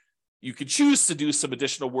anymore? You could choose to do some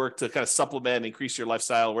additional work to kind of supplement, increase your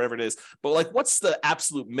lifestyle, whatever it is. But like, what's the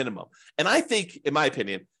absolute minimum? And I think, in my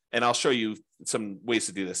opinion, and I'll show you some ways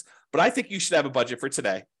to do this, but I think you should have a budget for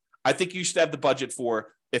today. I think you should have the budget for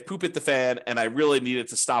if poop hit the fan and I really needed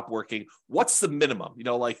to stop working, what's the minimum?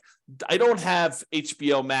 I don't have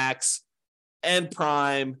HBO Max and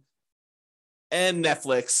Prime and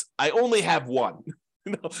Netflix. I only have one.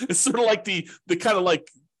 It's sort of like the kind of like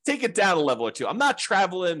take it down a level or two. I'm not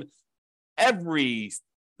traveling every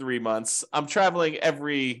 3 months. I'm traveling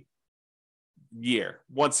every year,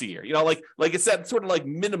 once a year, like it's that sort of like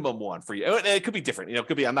minimum one for you. And it could be different, it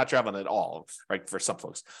could be I'm not traveling at all, right? For some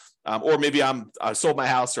folks, or maybe I sold my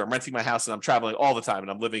house or I'm renting my house and I'm traveling all the time and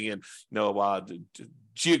I'm living in,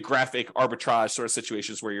 geographic arbitrage sort of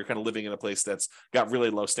situations where you're kind of living in a place that's got really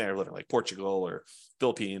low standard of living, like Portugal or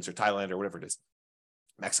Philippines or Thailand or whatever it is.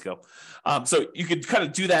 Mexico. So you could kind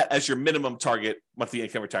of do that as your minimum target monthly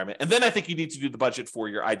income retirement. And then I think you need to do the budget for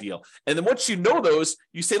your ideal. And then once you know those,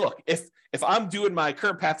 you say, look, if I'm doing my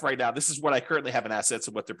current path right now, this is what I currently have in assets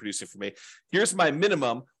and what they're producing for me. Here's my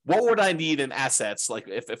minimum. What would I need in assets? Like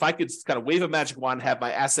if I could kind of wave a magic wand and have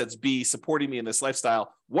my assets be supporting me in this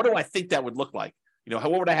lifestyle, what do I think that would look like?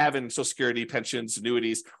 What would I have in Social Security, pensions,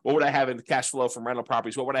 annuities? What would I have in cash flow from rental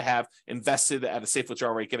properties? What would I have invested at a safe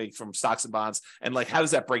withdrawal rate getting from stocks and bonds? And how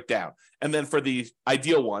does that break down? And then for the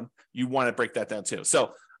ideal one, you want to break that down too.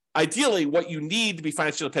 So ideally, what you need to be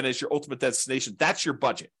financially independent is your ultimate destination. That's your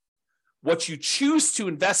budget. What you choose to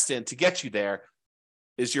invest in to get you there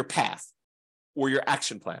is your path or your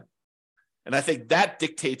action plan. And I think that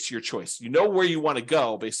dictates your choice. You know where you want to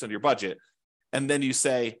go based on your budget. And then you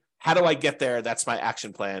say, how do I get there? That's my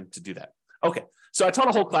action plan to do that. Okay, so I taught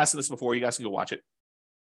a whole class of this before. You guys can go watch it.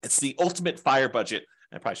 It's the ultimate FIRE budget.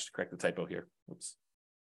 And I probably should correct the typo here. Oops.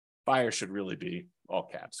 FIRE should really be all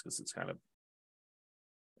caps because it's kind of,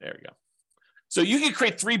 there we go. So you can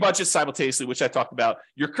create 3 budgets simultaneously, which I talked about.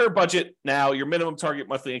 Your current budget now, your minimum target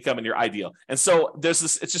monthly income, and your ideal. And so there's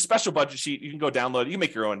this, it's a special budget sheet. You can go download it. You can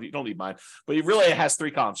make your own. You don't need mine. But it really has 3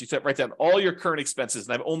 columns. You write down all your current expenses.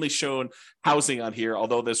 And I've only shown housing on here,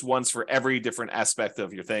 although there's ones for every different aspect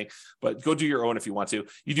of your thing. But go do your own if you want to.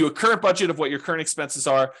 You do a current budget of what your current expenses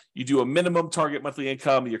are. You do a minimum target monthly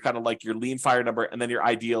income. You're kind of like your lean FIRE number, and then your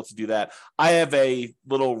ideal to do that. I have a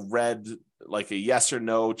little red like a yes or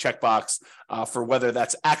no checkbox for whether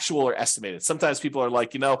that's actual or estimated. Sometimes people are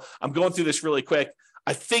like, I'm going through this really quick.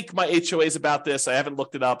 I think my HOA is about this. I haven't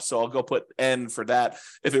looked it up, so I'll go put N for that.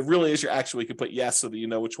 If it really is your actual, you can put yes so that you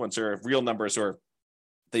know which ones are real numbers or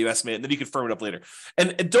that you estimate, and then you can firm it up later.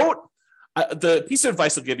 And don't, the piece of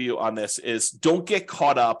advice I'll give you on this is don't get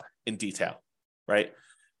caught up in detail, right?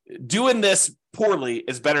 Doing this poorly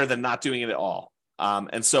is better than not doing it at all.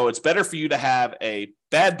 And so it's better for you to have a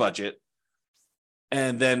bad budget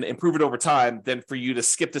and then improve it over time than for you to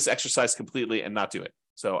skip this exercise completely and not do it.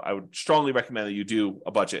 So I would strongly recommend that you do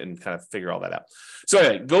a budget and kind of figure all that out. So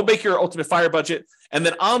anyway, go make your ultimate fire budget. And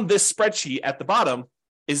then on this spreadsheet at the bottom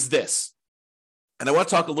is this. And I want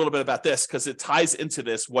to talk a little bit about this because it ties into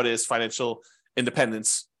this. What is financial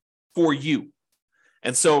independence for you?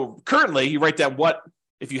 And so currently you write down what,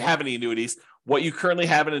 if you have any annuities, what you currently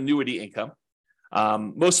have in annuity income.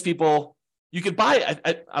 Most people, you can buy,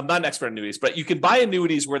 I'm not an expert in annuities, but you can buy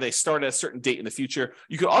annuities where they start at a certain date in the future.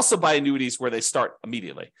 You could also buy annuities where they start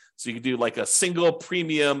immediately. So you can do like a single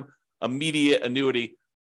premium immediate annuity.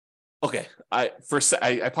 Okay, I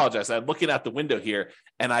apologize. I'm looking out the window here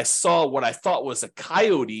and I saw what I thought was a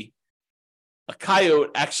coyote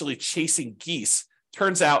actually chasing geese.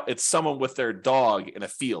 Turns out it's someone with their dog in a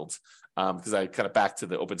field. Because I kind of back to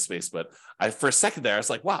the open space, but for a second there, I was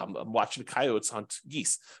like, wow, I'm watching coyotes hunt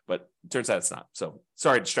geese, but it turns out it's not. So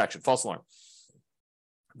sorry, distraction, false alarm.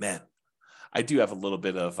 Man, I do have a little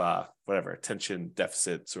bit of attention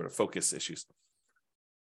deficit sort of focus issues.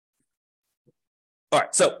 All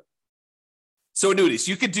right, so annuities,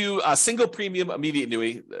 you could do a single premium immediate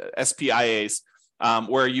annuity, SPIAs,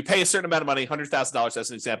 where you pay a certain amount of money, $100,000 as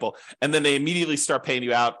an example, and then they immediately start paying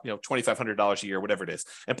you out, $2,500 a year, whatever it is.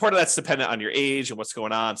 And part of that's dependent on your age and what's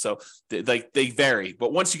going on. So they vary,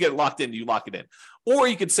 but once you get locked in, you lock it in. Or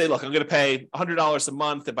you could say, look, I'm going to pay $100 a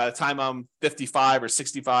month, and by the time I'm 55 or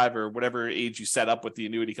 65 or whatever age you set up with the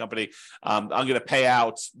annuity company, I'm going to pay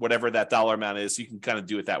out whatever that dollar amount is. You can kind of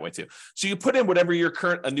do it that way too. So you put in whatever your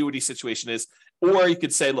current annuity situation is, or you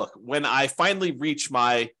could say, look, when I finally reach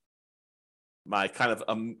my kind of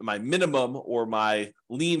my minimum or my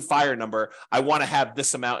lean fire number, I want to have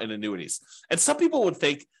this amount in annuities. And some people would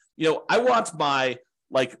think, I want my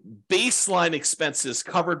like baseline expenses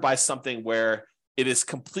covered by something where it is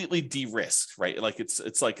completely de-risked, right? Like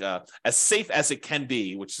it's like as safe as it can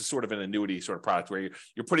be, which is sort of an annuity sort of product where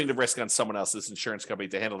you're putting the risk on someone else's insurance company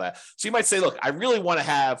to handle that. So you might say, look, I really want to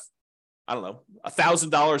have, I don't know,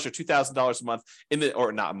 $1,000 or $2,000 a month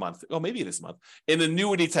or not a month. Oh, maybe it is a month in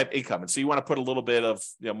annuity type income. And so you want to put a little bit of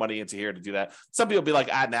money into here to do that. Some people will be like,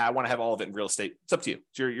 I want to have all of it in real estate. It's up to you.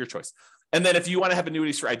 It's your choice. And then if you want to have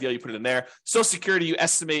annuities for ideal, you put it in there. Social Security, you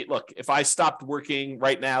estimate, look, if I stopped working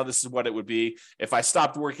right now, this is what it would be. If I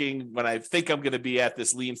stopped working when I think I'm going to be at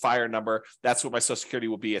this lean fire number, that's what my Social Security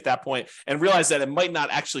will be at that point. And realize that it might not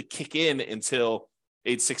actually kick in until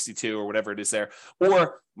age 62 or whatever it is there.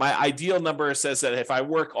 Or my ideal number says that if I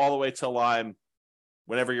work all the way till I'm,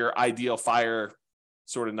 whenever your ideal fire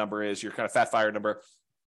sort of number is, your kind of fat fire number,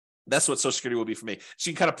 that's what Social Security will be for me. So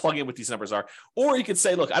you can kind of plug in what these numbers are. Or you could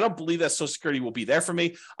say, look, I don't believe that Social Security will be there for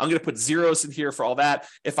me. I'm going to put zeros in here for all that.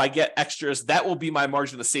 If I get extras, that will be my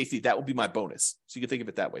margin of safety. That will be my bonus. So you can think of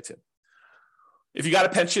it that way too. If you got a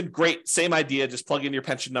pension, great. Same idea. Just plug in your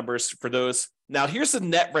pension numbers for those. Now, here's the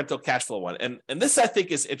net rental cash flow one. And this, I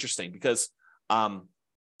think, is interesting because let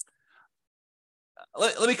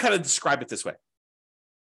me kind of describe it this way.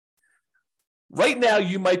 Right now,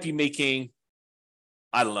 you might be making,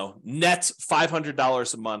 I don't know, net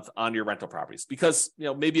 $500 a month on your rental properties because,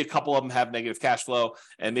 maybe a couple of them have negative cash flow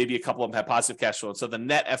and maybe a couple of them have positive cash flow. And so the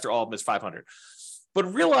net after all of them is $500.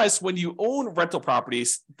 But realize when you own rental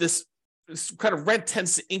properties, this kind of rent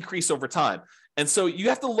tends to increase over time. And so you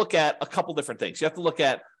have to look at a couple different things. You have to look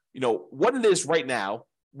at, what it is right now,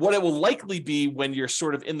 what it will likely be when you're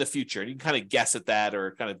sort of in the future. And you can kind of guess at that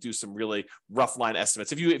or kind of do some really rough line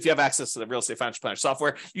estimates. If you have access to the real estate financial planner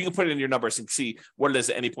software, you can put it in your numbers and see what it is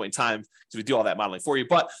at any point in time because we do all that modeling for you.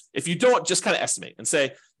 But if you don't, just kind of estimate and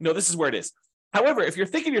say, this is where it is. However, if you're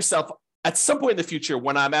thinking to yourself, at some point in the future,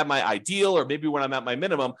 when I'm at my ideal or maybe when I'm at my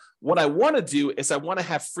minimum, what I want to do is I want to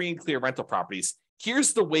have free and clear rental properties.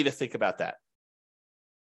 Here's the way to think about that.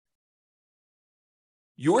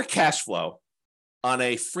 Your cash flow on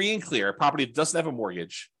a free and clear property that doesn't have a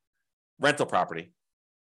mortgage, rental property,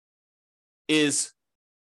 is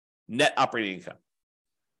net operating income.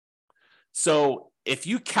 So if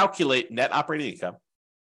you calculate net operating income,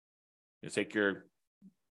 you take your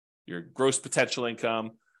gross potential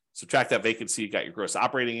income, subtract that vacancy, you got your gross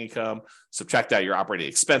operating income, subtract out your operating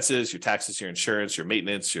expenses, your taxes, your insurance, your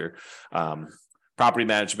maintenance, your property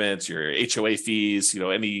management, your HOA fees,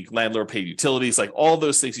 any landlord paid utilities, like all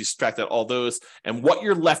those things, you subtract out all those. And what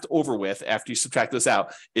you're left over with after you subtract those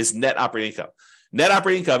out is net operating income. Net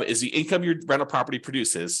operating income is the income your rental property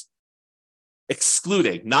produces,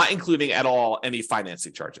 excluding, not including at all, any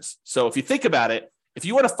financing charges. So if you think about it, if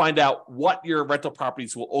you want to find out what your rental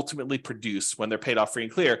properties will ultimately produce when they're paid off free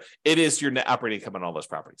and clear, it is your net operating income on all those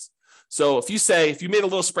properties. So if you made a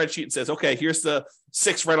little spreadsheet and says, okay, here's the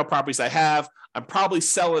 6 rental properties I have. I'm probably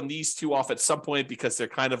selling these 2 off at some point because they're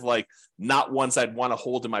kind of like not ones I'd want to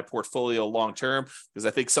hold in my portfolio long-term, because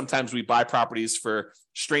I think sometimes we buy properties for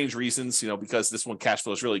strange reasons, because this one cash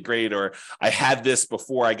flow is really great, or I had this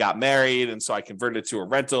before I got married and so I converted it to a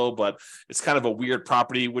rental, but it's kind of a weird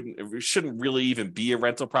property. It shouldn't really even be a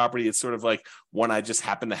rental property. It's sort of like one I just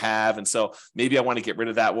happen to have. And so maybe I want to get rid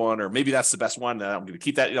of that one, or maybe that's the best one and I'm going to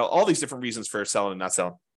keep that, all these different reasons for selling and not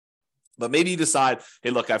selling. But maybe you decide,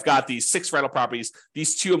 hey, look, I've got these 6 rental properties.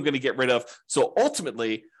 These 2 I'm going to get rid of. So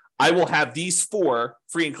ultimately, I will have these 4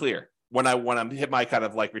 free and clear when I'm hit my kind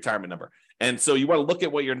of like retirement number. And so you want to look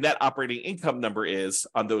at what your net operating income number is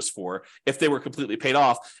on those 4, if they were completely paid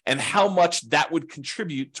off, and how much that would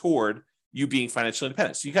contribute toward you being financially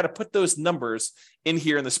independent. So you got to put those numbers in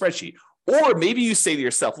here in the spreadsheet. Or maybe you say to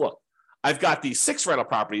yourself, look, I've got these 6 rental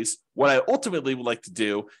properties. What I ultimately would like to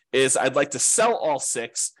do is I'd like to sell all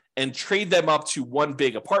 6 and trade them up to one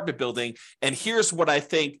big apartment building. And here's what I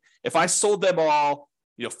think, if I sold them all,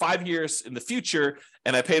 5 years in the future,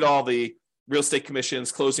 and I paid all the real estate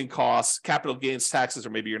commissions, closing costs, capital gains taxes,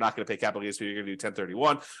 or maybe you're not going to pay capital gains, maybe you're going to do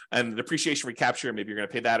 1031, and the depreciation recapture, maybe you're going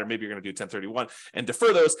to pay that, or maybe you're going to do 1031 and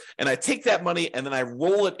defer those. And I take that money and then I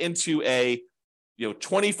roll it into a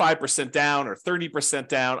 25% down or 30%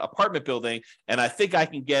 down apartment building, and I think I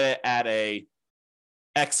can get it at a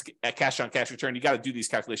X cash on cash return. You got to do these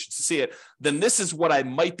calculations to see it. Then this is what I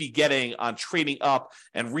might be getting on trading up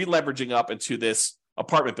and re-leveraging up into this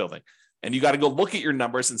apartment building. And you got to go look at your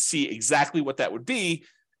numbers and see exactly what that would be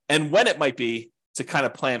and when it might be to kind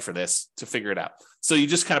of plan for this, to figure it out. So you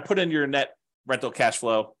just kind of put in your net rental cash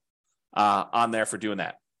flow on there for doing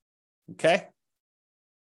that. Okay.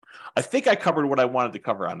 I think I covered what I wanted to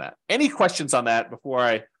cover on that. Any questions on that before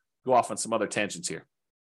I go off on some other tangents here?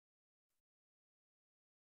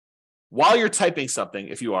 While you're typing something,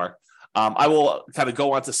 if you are, I will kind of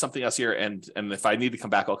go on to something else here, and if I need to come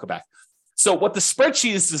back, I'll come back. So what the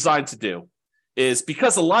spreadsheet is designed to do is,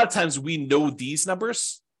 because a lot of times we know these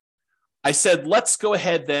numbers, I said, let's go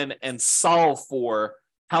ahead then and solve for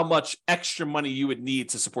how much extra money you would need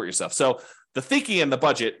to support yourself. So the thinking in the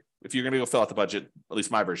budget, if you're going to go fill out the budget, at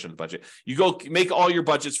least my version of the budget, you go make all your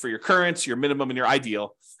budgets for your current, your minimum, and your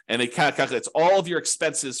ideal, and it kind of calculates all of your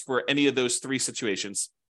expenses for any of those 3 situations.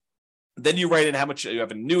 Then you write in how much you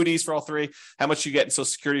have in annuities for all 3, how much you get in Social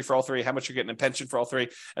Security for all 3, how much you're getting in pension for all 3,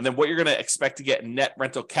 and then what you're going to expect to get in net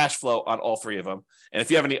rental cash flow on all 3 of them. And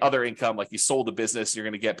if you have any other income, like you sold a business, you're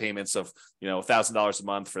going to get payments of $1,000 a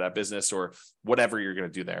month for that business or whatever you're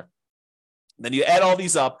going to do there. Then you add all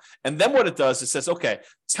these up, and then what it does, it says, okay,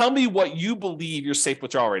 tell me what you believe your safe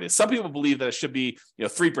withdrawal rate is. Some people believe that it should be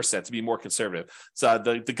 3% to be more conservative. So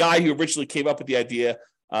the guy who originally came up with the idea,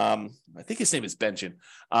 I think his name is Benjamin.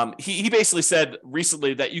 He basically said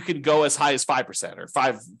recently that you can go as high as 5% or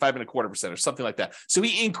 5.25% or something like that. So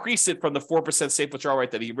he increased it from the 4% safe withdrawal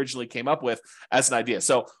rate that he originally came up with as an idea.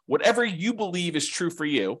 So whatever you believe is true for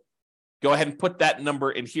you, go ahead and put that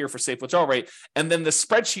number in here for safe withdrawal rate. And then the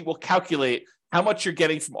spreadsheet will calculate how much you're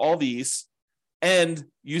getting from all these, and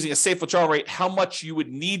using a safe withdrawal rate, how much you would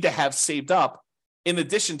need to have saved up in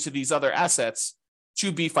addition to these other assets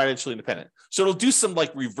to be financially independent. So it'll do some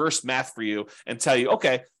like reverse math for you and tell you,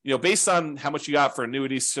 okay, based on how much you got for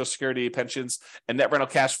annuities, Social Security, pensions, and net rental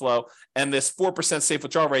cash flow, and this 4% safe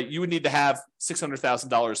withdrawal rate, you would need to have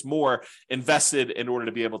 $600,000 more invested in order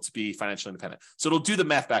to be able to be financially independent. So it'll do the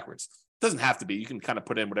math backwards. It doesn't have to be. You can kind of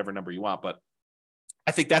put in whatever number you want, but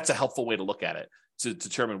I think that's a helpful way to look at it to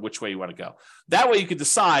determine which way you want to go. That way you can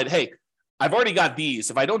decide, hey, I've already got these.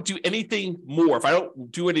 If I don't do anything more, if I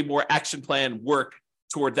don't do any more action plan work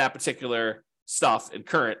toward that particular stuff in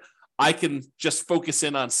current, I can just focus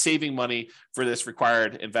in on saving money for this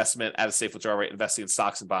required investment at a safe withdrawal rate, investing in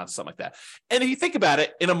stocks and bonds, something like that. And if you think about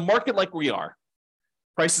it, in a market like we are,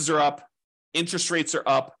 prices are up, interest rates are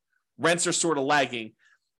up, rents are sort of lagging.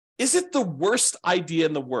 Is it the worst idea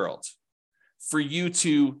in the world for you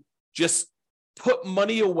to just put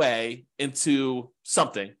money away into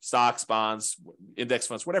something, stocks, bonds, index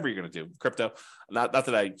funds, whatever you're going to do, crypto? Not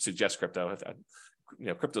that I suggest crypto.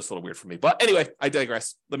 Crypto's a little weird for me. But anyway, I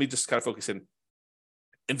digress. Let me just kind of focus in.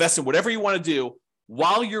 Invest in whatever you want to do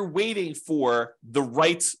while you're waiting for the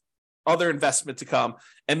right other investment to come.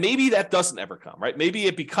 And maybe that doesn't ever come, right? Maybe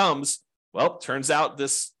it becomes, well, turns out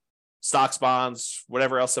this stocks, bonds,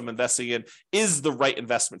 whatever else I'm investing in is the right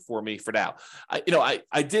investment for me for now. I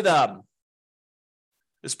did, this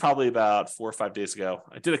is probably about 4 or 5 days ago.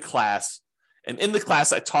 I did a class, and in the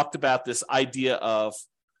class, I talked about this idea of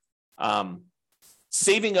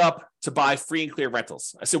saving up to buy free and clear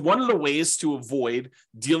rentals. I said, one of the ways to avoid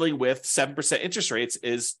dealing with 7% interest rates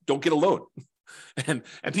is don't get a loan. And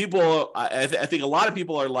people, I think a lot of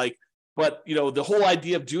people are like, but the whole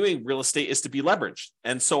idea of doing real estate is to be leveraged.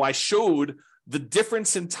 And so I showed the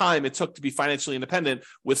difference in time it took to be financially independent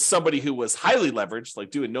with somebody who was highly leveraged,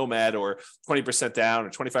 like doing Nomad or 20% down or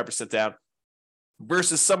 25% down,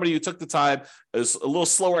 versus somebody who took the time, is a little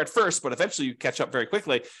slower at first, but eventually you catch up very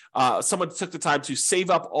quickly. Someone took the time to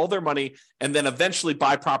save up all their money and then eventually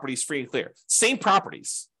buy properties free and clear. Same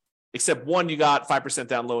properties, except one, you got 5%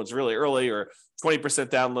 down loans really early, or 20%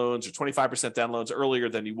 down loans or 25% down loans earlier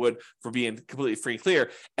than you would for being completely free and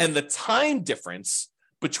clear. And the time difference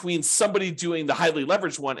between somebody doing the highly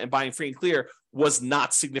leveraged one and buying free and clear was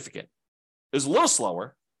not significant. It was a little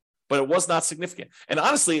slower, but it was not significant. And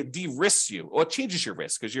honestly, it de-risks you, or it changes your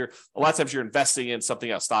risk, because a lot of times you're investing in something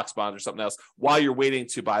else, stocks, bonds, or something else, while you're waiting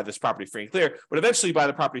to buy this property free and clear. But eventually you buy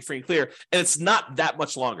the property free and clear, and it's not that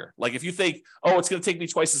much longer. Like if you think, oh, it's going to take me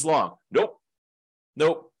twice as long. Nope.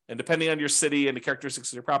 And depending on your city and the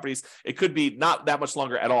characteristics of your properties, it could be not that much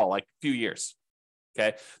longer at all, like a few years.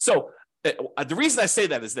 Okay. So the reason I say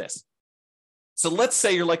that is this. So let's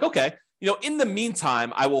say you're like, okay, in the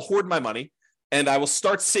meantime, I will hoard my money and I will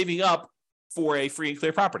start saving up for a free and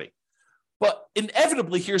clear property. But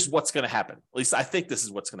inevitably, here's what's going to happen. At least I think this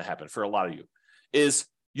is what's going to happen for a lot of you, is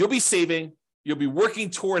you'll be saving, you'll be working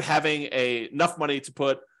toward having enough money to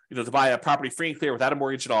put, to buy a property free and clear without a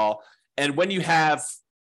mortgage at all. And when you have,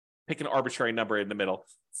 pick an arbitrary number in the middle,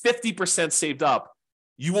 50% saved up,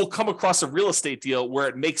 you will come across a real estate deal where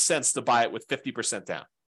it makes sense to buy it with 50% down.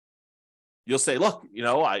 You'll say, look,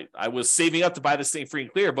 I was saving up to buy this thing free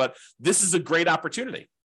and clear, but this is a great opportunity.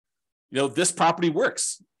 This property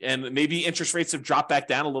works. And maybe interest rates have dropped back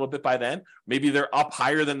down a little bit by then. Maybe they're up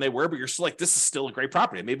higher than they were, but you're still like, this is still a great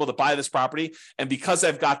property. I'm able to buy this property. And because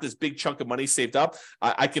I've got this big chunk of money saved up,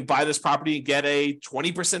 I can buy this property and get a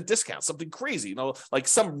 20% discount, something crazy, like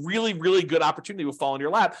some really, really good opportunity will fall in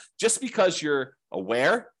your lap just because you're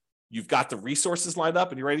aware, you've got the resources lined up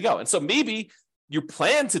and you're ready to go. And so maybe you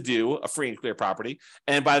plan to do a free and clear property.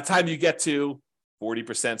 And by the time you get to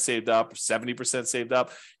 40% saved up, 70% saved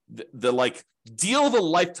up, the like deal of a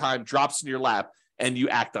lifetime drops in your lap and you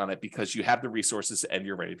act on it because you have the resources and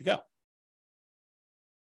you're ready to go.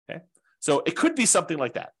 Okay. So it could be something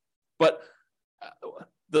like that. But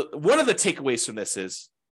one of the takeaways from this is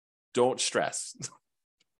don't stress,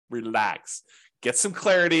 relax, get some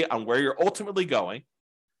clarity on where you're ultimately going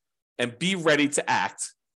and be ready to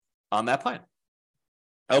act on that plan.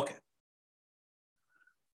 Okay.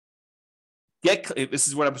 This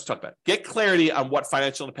is what I was talking about. Get clarity on what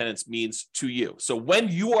financial independence means to you. So when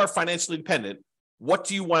you are financially independent, what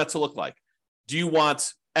do you want it to look like? Do you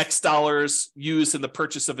want X dollars used in the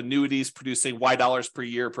purchase of annuities producing Y dollars per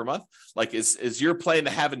year per month? Like is your plan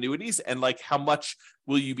to have annuities, and like how much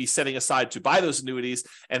will you be setting aside to buy those annuities,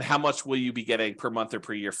 and how much will you be getting per month or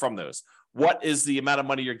per year from those? What is the amount of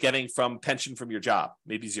money you're getting from pension from your job?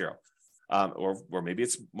 Maybe zero. Or maybe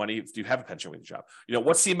it's money if you have a pension with your job.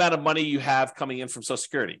 What's the amount of money you have coming in from Social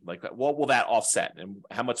Security? Like, what will that offset, and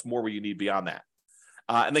how much more will you need beyond that?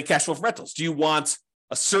 And then cash flow from rentals. Do you want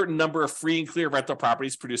a certain number of free and clear rental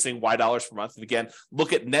properties producing Y dollars per month? And again,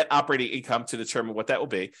 look at net operating income to determine what that will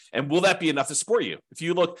be. And will that be enough to support you? If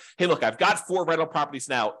you look, hey, look, I've got 4 rental properties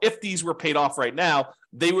now. If these were paid off right now,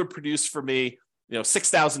 they would produce for me,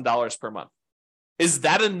 $6,000 per month. Is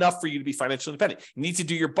that enough for you to be financially independent? You need to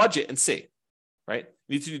do your budget and see, right?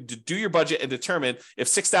 You need to do your budget and determine if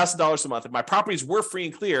 $6,000 a month, if my properties were free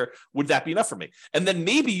and clear, would that be enough for me? And then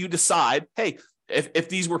maybe you decide, hey, if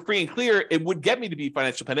these were free and clear, it would get me to be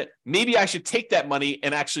financially independent. Maybe I should take that money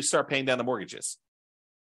and actually start paying down the mortgages.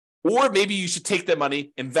 Or maybe you should take that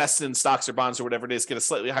money, invest in stocks or bonds or whatever it is, get a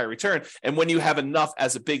slightly higher return. And when you have enough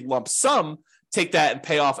as a big lump sum, take that and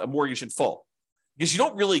pay off a mortgage in full. Because you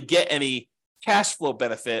don't really get any cash flow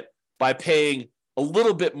benefit by paying a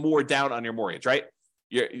little bit more down on your mortgage, right?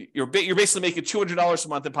 You're basically making $200 a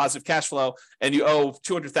month in positive cash flow, and you owe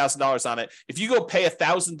 $200,000 on it. If you go pay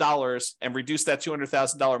 $1,000 and reduce that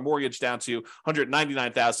 $200,000 mortgage down to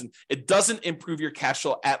 $199,000, it doesn't improve your cash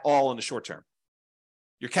flow at all in the short term.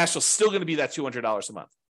 Your cash flow is still going to be that $200 a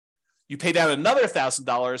month. You pay down another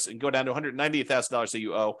 $1,000 and go down to $198,000 that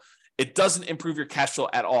you owe. It doesn't improve your cash flow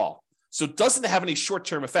at all. So it doesn't have any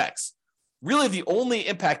short-term effects. Really, the only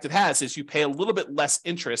impact it has is you pay a little bit less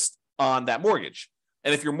interest on that mortgage.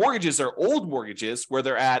 And if your mortgages are old mortgages where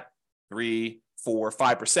they're at 3, 4,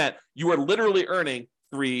 5%, you are literally earning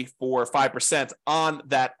 3, 4, 5% on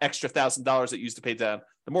that extra $1,000 that you used to pay down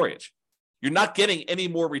the mortgage. You're not getting any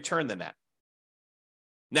more return than that.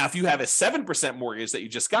 Now, if you have a 7% mortgage that you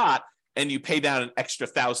just got and you pay down an extra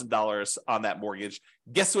 $1,000 on that mortgage,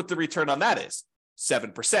 guess what the return on that is?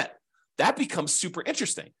 7%. that becomes super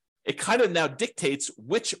interesting. It kind of now dictates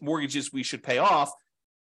which mortgages we should pay off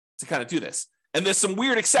to kind of do this. And there's some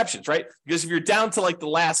weird exceptions, right? Because if you're down to like the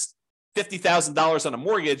last $50,000 on a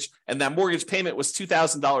mortgage and that mortgage payment was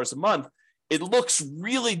 $2,000 a month, it looks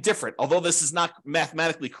really different. Although this is not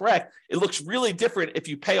mathematically correct, it looks really different if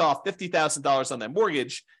you pay off $50,000 on that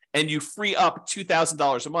mortgage and you free up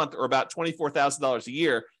 $2,000 a month, or about $24,000 a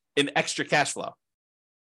year in extra cash flow,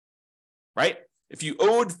 right? If you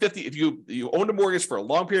owned if you owned a mortgage for a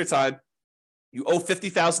long period of time, you owe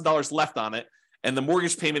 $50,000 left on it, and the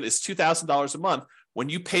mortgage payment is $2,000 a month. When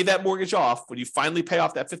you pay that mortgage off, when you finally pay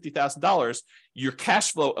off that $50,000, your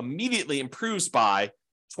cash flow immediately improves by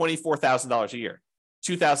 $24,000 a year,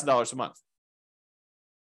 $2,000 a month.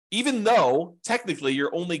 Even though technically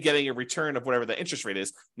you're only getting a return of whatever the interest rate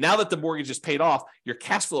is, now that the mortgage is paid off, your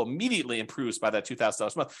cash flow immediately improves by that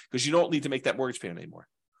 $2,000 a month because you don't need to make that mortgage payment anymore.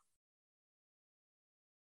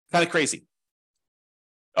 Kind of crazy.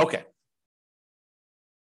 Okay.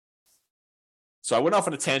 So I went off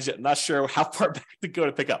on a tangent. I'm not sure how far back to go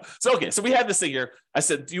to pick up. So, okay. So we had this thing here. I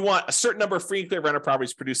said, do you want a certain number of free and clear rental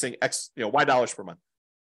properties producing X, Y dollars per month?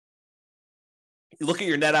 You look at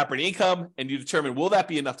your net operating income and you determine, will that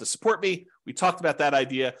be enough to support me? We talked about that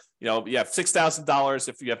idea. You have $6,000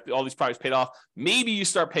 if you have all these properties paid off. Maybe you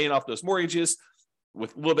start paying off those mortgages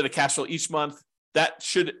with a little bit of cash flow each month. That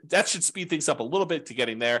should speed things up a little bit to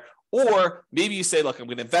getting there. Or maybe you say, look, I'm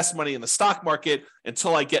going to invest money in the stock market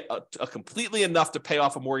until I get a completely enough to pay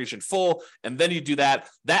off a mortgage in full. And then you do that.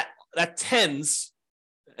 That tends,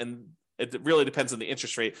 and it really depends on the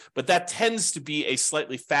interest rate, but that tends to be a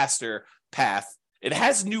slightly faster path. It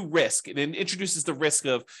has new risk and it introduces the risk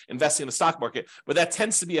of investing in the stock market, but that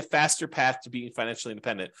tends to be a faster path to being financially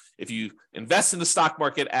independent. If you invest in the stock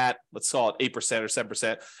market at, let's call it 8% or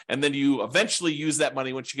 7%, and then you eventually use that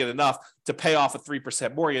money once you get enough to pay off a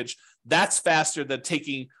 3% mortgage, that's faster than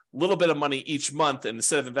taking a little bit of money each month. And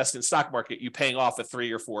instead of investing in the stock market, you paying off a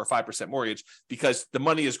 3 or 4 or 5% mortgage because the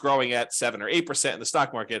money is growing at 7 or 8% in the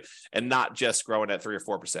stock market and not just growing at 3 or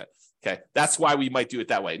 4%. Okay. That's why we might do it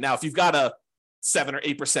that way. Now, if you've got a 7 or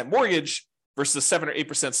 8% mortgage versus a 7 or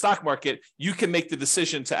 8% stock market, you can make the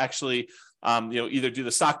decision to actually, either do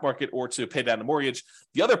the stock market or to pay down the mortgage.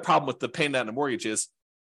 The other problem with the paying down the mortgage is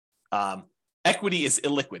equity is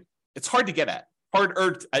illiquid. It's hard to get at.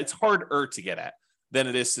 It's harder to get at than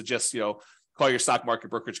it is to just call your stock market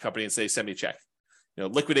brokerage company and say, send me a check.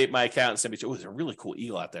 Liquidate my account and send me a check. Oh, there's a really cool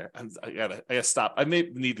eagle out there. I gotta stop. I may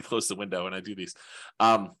need to close the window when I do these.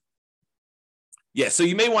 Yeah, so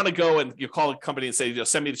you may want to go and you call a company and say,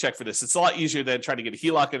 send me the check for this. It's a lot easier than trying to get a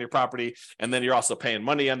HELOC on your property, and then you're also paying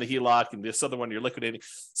money on the HELOC, and this other one you're liquidating.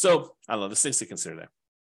 So I don't know, there's things to consider there.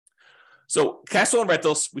 So cash flow and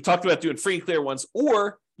rentals, we talked about doing free and clear ones,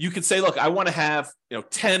 or you could say, look, I want to have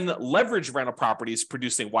 10 leverage rental properties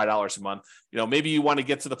producing Y dollars a month. Maybe you want to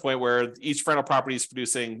get to the point where each rental property is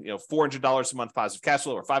producing $400 a month positive cash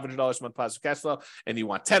flow or $500 a month positive cash flow, and you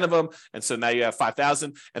want 10 of them. And so now you have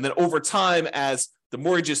 5,000. And then over time, as the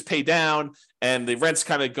mortgages pay down and the rents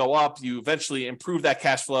kind of go up, you eventually improve that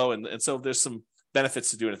cash flow. And so there's some benefits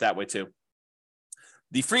to doing it that way too.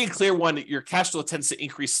 The free and clear one, your cash flow tends to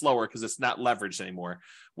increase slower because it's not leveraged anymore.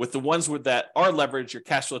 With the ones that are leveraged, your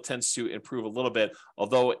cash flow tends to improve a little bit,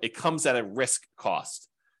 although it comes at a risk cost.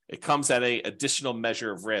 It comes at an additional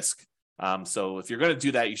measure of risk. So if you're going to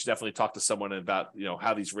do that, you should definitely talk to someone about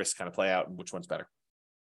how these risks kind of play out and which one's better.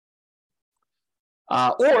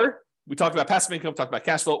 Or we talked about passive income, talked about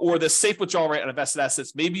cash flow, or the safe withdrawal rate on invested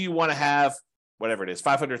assets. Maybe you want to have whatever it is,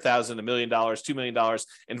 $500,000, $1 million, $2 million,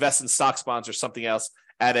 invest in stocks, bonds, or something else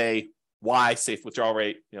at a Y safe withdrawal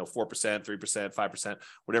rate, 4%, 3%, 5%,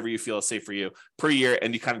 whatever you feel is safe for you per year,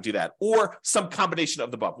 and you kind of do that, or some combination of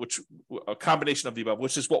the above, which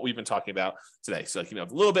is what we've been talking about today. So you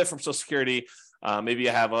have a little bit from Social Security, maybe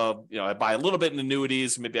I have I buy a little bit in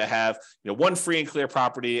annuities, maybe I have one free and clear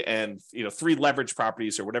property and 3 leverage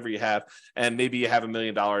properties or whatever you have, and maybe you have $1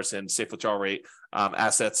 million in safe withdrawal rate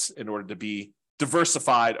assets in order to be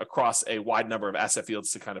diversified across a wide number of asset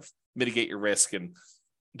fields to kind of mitigate your risk and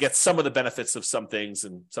get some of the benefits of some things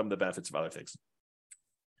and some of the benefits of other things.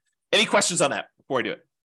 Any questions on that before I do it?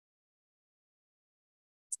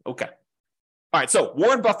 Okay. All right. So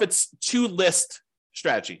Warren Buffett's 2-list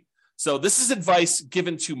strategy. So this is advice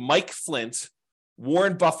given to Mike Flint,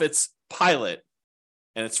 Warren Buffett's pilot,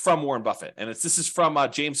 and it's from Warren Buffett. And this is from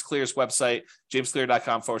James Clear's website,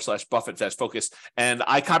 jamesclear.com/Buffett-focus. And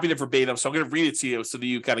I copied it verbatim, so I'm going to read it to you so that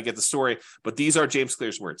you kind of get the story. But these are James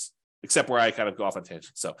Clear's words, except where I kind of go off on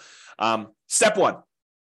tangent. So step 1,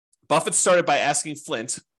 Buffett started by asking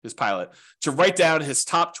Flint, his pilot, to write down his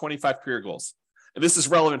top 25 career goals. And this is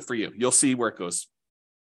relevant for you. You'll see where it goes.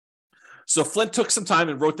 So Flint took some time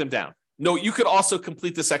and wrote them down. No, you could also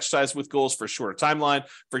complete this exercise with goals for a shorter timeline.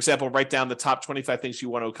 For example, write down the top 25 things you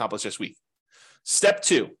want to accomplish this week. Step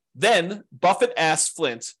 2. Then Buffett asked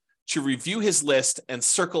Flint to review his list and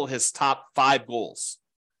circle his top 5 goals.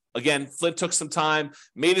 Again, Flint took some time,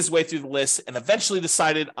 made his way through the list, and eventually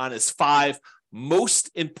decided on his 5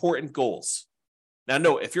 most important goals. Now,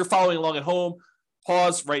 note, if you're following along at home,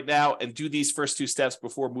 pause right now and do these first 2 steps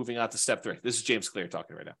before moving on to step 3. This is James Clear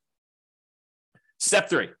talking right now. Step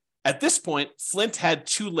 3. At this point, Flint had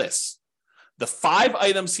 2 lists. The 5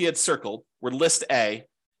 items he had circled were list A,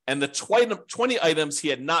 and the 20 items he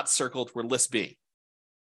had not circled were list B.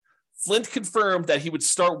 Flint confirmed that he would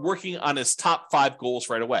start working on his top 5 goals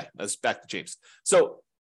right away. That's back to James. So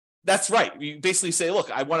that's right. You basically say,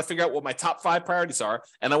 look, I want to figure out what my top 5 priorities are,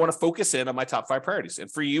 and I want to focus in on my top 5 priorities.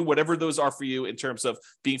 And for you, whatever those are for you in terms of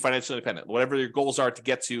being financially independent, whatever your goals are to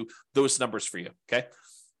get to those numbers for you. Okay.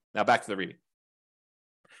 Now back to the reading.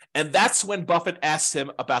 And that's when Buffett asked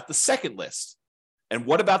him about the second list. And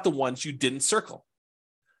what about the ones you didn't circle?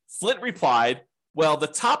 Flint replied, well, the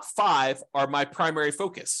top 5 are my primary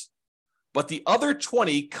focus, but the other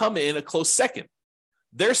 20 come in a close second.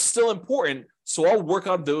 They're still important, so I'll work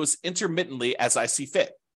on those intermittently as I see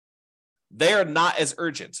fit. They are not as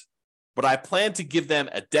urgent, but I plan to give them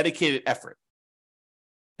a dedicated effort.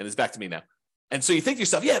 And it's back to me now. And so you think to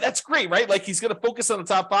yourself, yeah, that's great, right? Like he's going to focus on the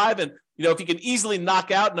top 5. And, if he can easily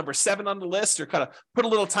knock out number 7 on the list or kind of put a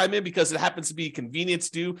little time in because it happens to be convenient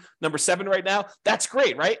to do number 7 right now, that's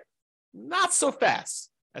great, right? Not so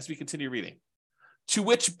fast as we continue reading. To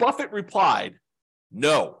which Buffett replied,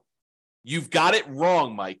 no, you've got it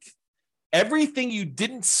wrong, Mike. Everything you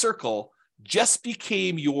didn't circle just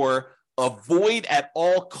became your avoid at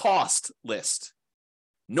all cost list.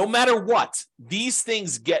 No matter what, these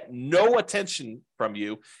things get no attention from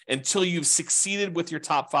you until you've succeeded with your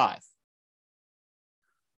top 5.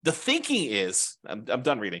 The thinking is, I'm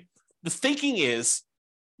done reading. The thinking is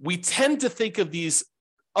we tend to think of these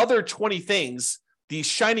other 20 things, these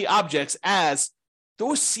shiny objects, as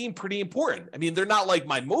those seem pretty important. I mean, they're not like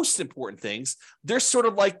my most important things. They're sort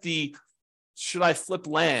of like the, should I flip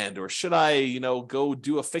land, or should I, go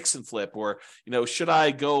do a fix and flip, or, should I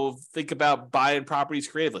go think about buying properties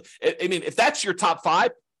creatively? I mean, if that's your top 5,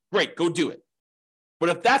 great, go do it. But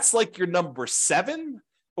if that's like your number 7,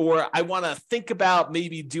 or I want to think about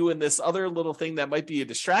maybe doing this other little thing that might be a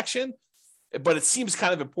distraction, but it seems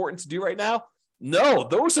kind of important to do right now, no,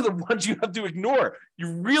 those are the ones you have to ignore. You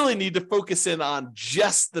really need to focus in on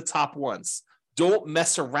just the top ones. Don't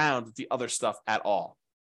mess around with the other stuff at all.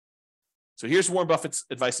 So here's Warren Buffett's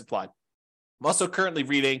advice applied. I'm also currently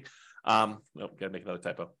reading, got to make another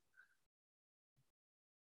typo.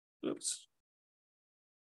 Oops.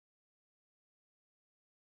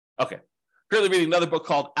 Okay. Currently reading another book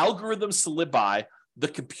called Algorithms to Live By, The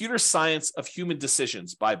Computer Science of Human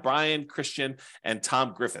Decisions by Brian Christian and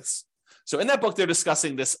Tom Griffiths. So in that book, they're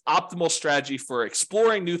discussing this optimal strategy for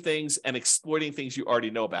exploring new things and exploiting things you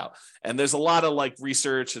already know about. And there's a lot of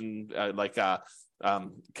research and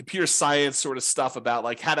computer science sort of stuff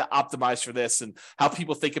about how to optimize for this and how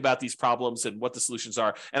people think about these problems and what the solutions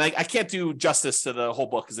are. And I can't do justice to the whole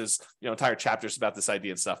book because there's entire chapters about this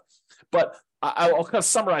idea and stuff. But I'll kind of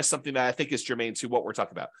summarize something that I think is germane to what we're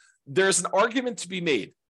talking about. There's an argument to be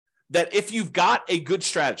made that if you've got a good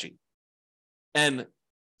strategy, and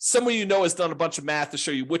someone has done a bunch of math to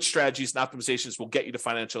show you which strategies and optimizations will get you to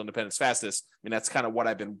financial independence fastest. I mean, that's kind of what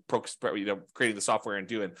I've been creating the software and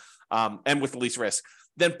doing, and with the least risk.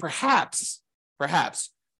 Then perhaps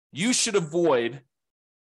you should avoid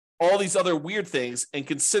all these other weird things and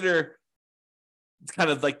consider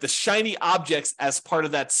kind of the shiny objects as part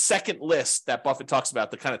of that second list that Buffett talks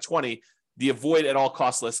about, the kind of 20, the avoid at all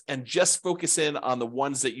cost list, and just focus in on the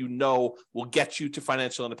ones that will get you to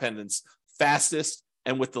financial independence fastest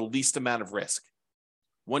and with the least amount of risk.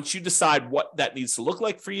 Once you decide what that needs to look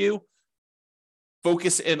like for you,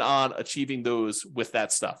 focus in on achieving those with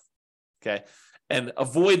that stuff, okay? And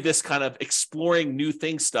avoid this kind of exploring new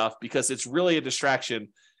things stuff because it's really a distraction.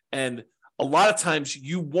 And a lot of times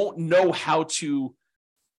you won't know how to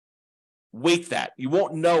weight that. You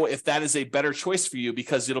won't know if that is a better choice for you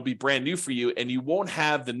because it'll be brand new for you, and you won't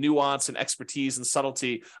have the nuance and expertise and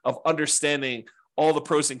subtlety of understanding all the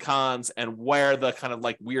pros and cons and where the kind of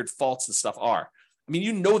weird faults and stuff are. I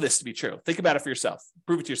mean, this to be true. Think about it for yourself.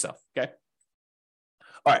 Prove it to yourself, okay?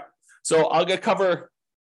 All right, so I want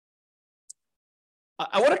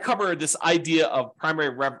to cover this idea of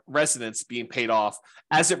primary residence being paid off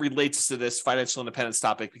as it relates to this financial independence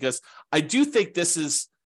topic, because I do think this is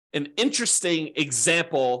an interesting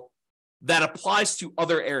example that applies to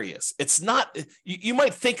other areas. It's not, you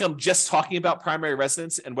might think I'm just talking about primary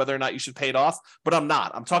residence and whether or not you should pay it off, but I'm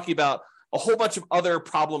not. I'm talking about a whole bunch of other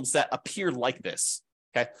problems that appear like this.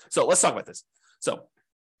 Okay, so let's talk about this. So,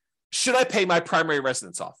 should I pay my primary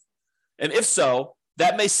residence off? And if so,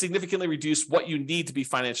 that may significantly reduce what you need to be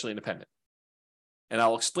financially independent. And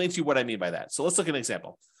I'll explain to you what I mean by that. So let's look at an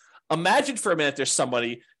example. Imagine for a minute there's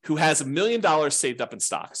somebody who has $1 million saved up in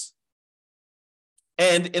stocks.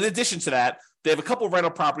 And in addition to that, they have a couple of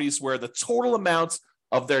rental properties where the total amount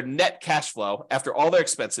of their net cash flow after all their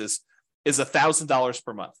expenses is $1,000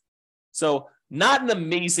 per month. So not an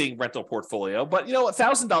amazing rental portfolio, but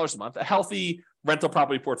 $1,000 a month, a healthy rental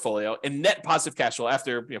property portfolio, and net positive cash flow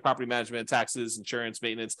after property management, taxes, insurance,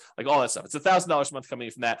 maintenance, like all that stuff. It's $1,000 a month coming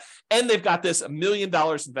in from that. And they've got this $1 million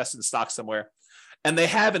invested in stocks somewhere. And they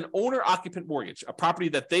have an owner-occupant mortgage, a property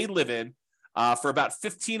that they live in for about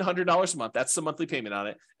 $1,500 a month. That's the monthly payment on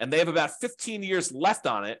it. And they have about 15 years left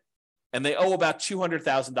on it, and they owe about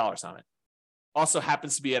 $200,000 on it. Also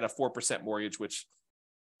happens to be at a 4% mortgage, which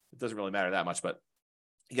it doesn't really matter that much, but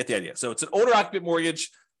you get the idea. So it's an owner-occupant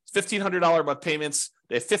mortgage, $1,500 a month payments.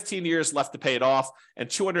 They have 15 years left to pay it off, and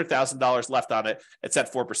 $200,000 left on it. It's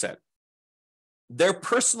at 4%. Their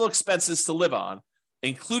personal expenses to live on,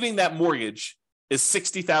 including that mortgage, is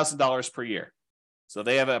 $60,000 per year. So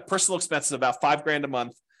they have a personal expense of about $5,000 a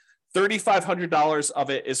month. $3,500 of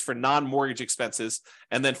it is for non-mortgage expenses,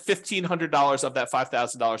 and then $1,500 of that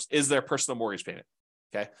 $5,000 is their personal mortgage payment.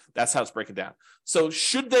 Okay, that's how it's breaking down. So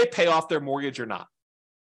should they pay off their mortgage or not?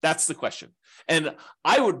 That's the question. And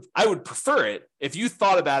I would prefer it if you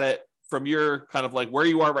thought about it from your kind of like where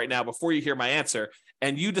you are right now before you hear my answer,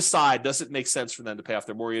 and you decide, does it make sense for them to pay off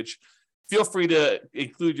their mortgage? Feel free to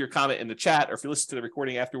include your comment in the chat, or if you listen to the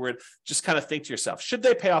recording afterward, just kind of think to yourself, should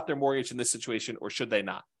they pay off their mortgage in this situation or should they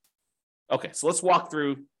not? Okay, so let's walk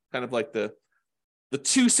through kind of like the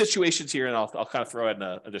two situations here, and I'll kind of throw in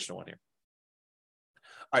an additional one here.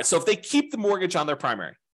 All right, so if they keep the mortgage on their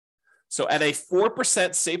primary, so at a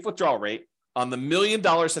 4% safe withdrawal rate on the $1 million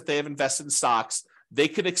that they have invested in stocks, they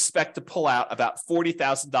could expect to pull out about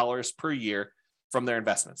 $40,000 per year from their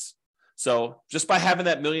investments. So just by having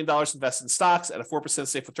that $1 million invested in stocks at a 4%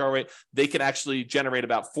 safe withdrawal rate, they can actually generate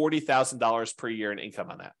about $40,000 per year in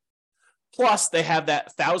income on that. Plus, they have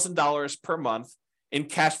that $1,000 per month in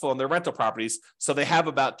cash flow on their rental properties. So they have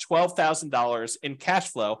about $12,000 in cash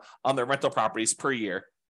flow on their rental properties per year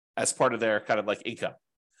as part of their kind of like income.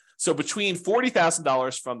 So between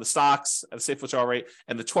 $40,000 from the stocks at a safe withdrawal rate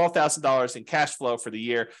and the $12,000 in cash flow for the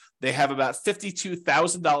year, they have about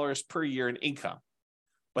 $52,000 per year in income.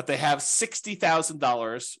 But they have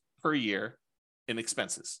 $60,000 per year in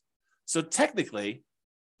expenses. So technically,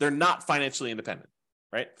 they're not financially independent,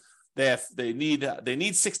 right? They need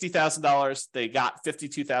 $60,000. They got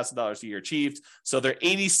 $52,000 a year achieved. So they're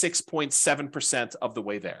 86.7% of the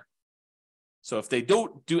way there. So if they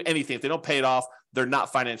don't do anything, if they don't pay it off, they're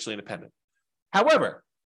not financially independent. However,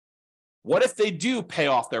 what if they do pay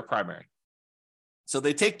off their primary? So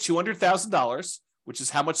they take $200,000, which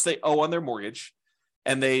is how much they owe on their mortgage,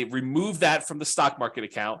 and they remove that from the stock market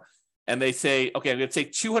account, and they say, okay, I'm going to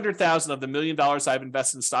take $200,000 of the $1 million I've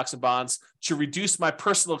invested in stocks and bonds to reduce my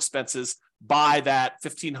personal expenses by that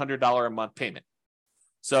 $1,500 a month payment.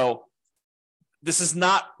 So this is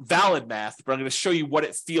not valid math, but I'm going to show you what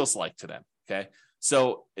it feels like to them. Okay,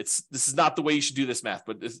 so this is not the way you should do this math,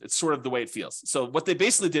 but it's sort of the way it feels. So what they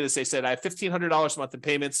basically did is they said, I have $1,500 a month in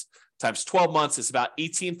payments times 12 months. It's about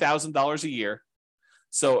 $18,000 a year.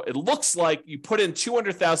 So it looks like you put in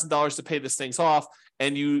 $200,000 to pay this things off,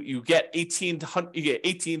 and you get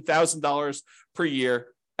 $18,000 per year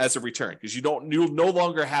as a return, because you'll no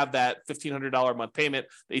longer have that $1,500 a month payment,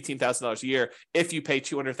 the $18,000 a year, if you pay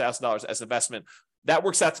 $200,000 as investment. That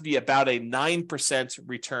works out to be about a 9%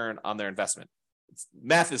 return on their investment.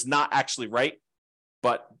 Math is not actually right,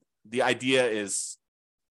 but the idea is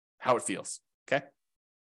how it feels. Okay.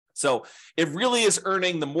 So it really is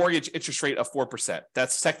earning the mortgage interest rate of 4%.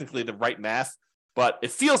 That's technically the right math, but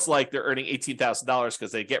it feels like they're earning $18,000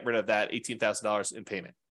 because they get rid of that $18,000 in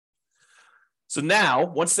payment. So now,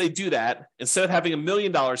 once they do that, instead of having $1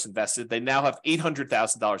 million invested, they now have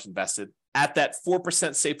 $800,000 invested at that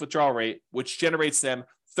 4% safe withdrawal rate, which generates them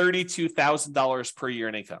 $32,000 per year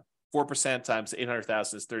in income. 4% times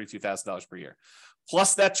 800,000 is $32,000 per year.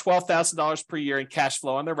 Plus that $12,000 per year in cash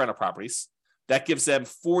flow on their rental properties. That gives them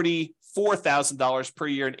 $44,000 per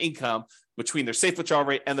year in income between their safe withdrawal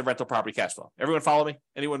rate and the rental property cash flow. Everyone follow me?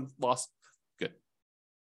 Anyone lost? Good.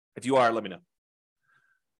 If you are, let me know.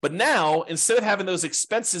 But now, instead of having those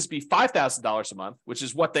expenses be $5,000 a month, which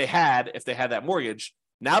is what they had if they had that mortgage,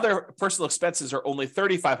 Now their personal expenses are only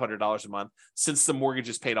 $3,500 a month since the mortgage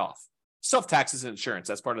is paid off. Still have taxes and insurance.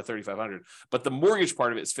 That's part of the $3,500. But the mortgage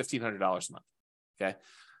part of it is $1,500 a month. Okay.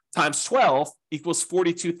 Times 12 equals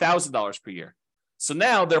 $42,000 per year. So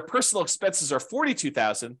now their personal expenses are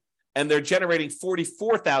 $42,000 and they're generating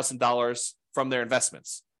 $44,000 from their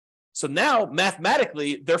investments. So now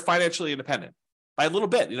mathematically, they're financially independent by a little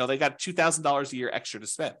bit. They got $2,000 a year extra to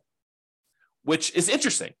spend, which is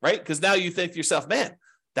interesting, right? Because now you think to yourself, man,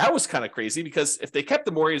 that was kind of crazy, because if they kept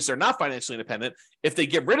the mortgage, they're not financially independent. If they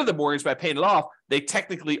get rid of the mortgage by paying it off, they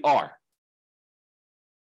technically are.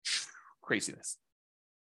 Craziness.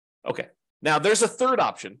 Okay. Now there's a third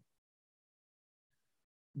option.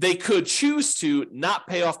 They could choose to not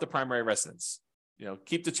pay off the primary residence,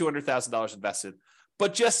 keep the $200,000 invested,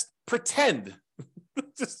 but just pretend,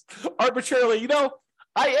 just arbitrarily,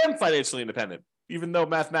 I am financially independent, even though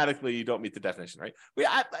mathematically you don't meet the definition, right?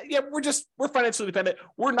 We're financially independent.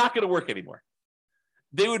 We're not going to work anymore.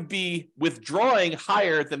 They would be withdrawing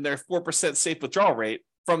higher than their 4% safe withdrawal rate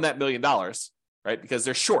from that $1 million, right? Because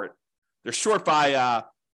they're short. They're short by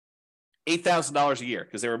 $8,000 a year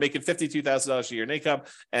because they were making $52,000 a year in income,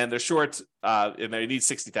 and they're short and they need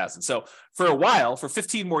 $60,000. So for a while, for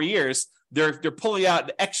 15 more years, they're pulling out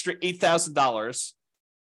an extra $8,000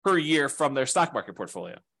 per year from their stock market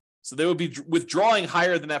portfolio. So they would be withdrawing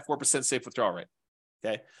higher than that 4% safe withdrawal rate.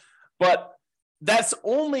 Okay. But that's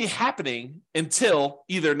only happening until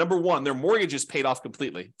either, number one, their mortgage is paid off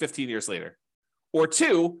completely 15 years later, or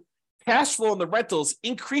two, cash flow in the rentals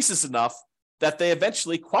increases enough that they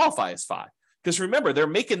eventually qualify as FI. Because remember, they're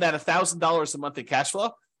making that $1,000 a month in cash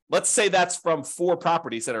flow. Let's say that's from 4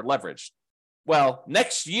 properties that are leveraged. Well,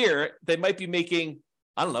 next year, they might be making,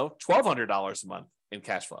 $1,200 a month in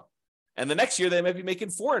cash flow. And the next year, they might be making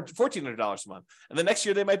 $1,400 a month. And the next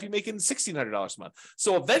year, they might be making $1,600 a month.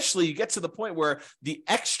 So eventually, you get to the point where the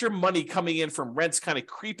extra money coming in from rents kind of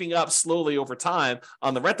creeping up slowly over time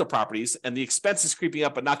on the rental properties, and the expenses creeping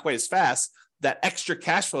up, but not quite as fast. That extra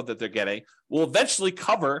cash flow that they're getting will eventually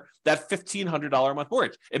cover that $1,500 a month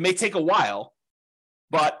mortgage. It may take a while,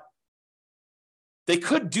 but they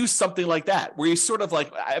could do something like that, where you sort of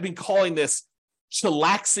I've been calling this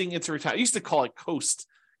chillaxing into retirement. I used to call it coast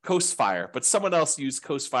fire, but someone else used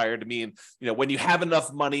coast fire to mean, when you have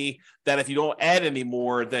enough money that if you don't add any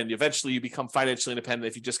more, then eventually you become financially independent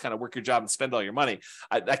if you just kind of work your job and spend all your money.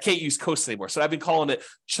 I can't use coast anymore. So I've been calling it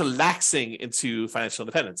chillaxing into financial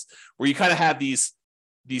independence, where you kind of have these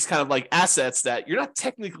kind of assets that you're not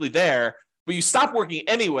technically there, but you stop working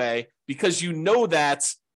anyway, because you know that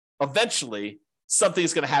eventually something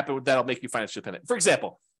is going to happen that'll make you financially independent. For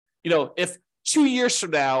example, if 2 years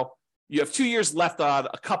from now, you have 2 years left on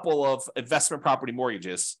a couple of investment property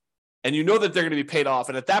mortgages, and you know that they're going to be paid off.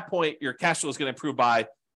 And at that point, your cash flow is going to improve by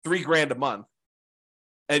 $3,000 a month.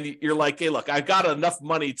 And you're like, hey, look, I've got enough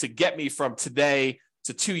money to get me from today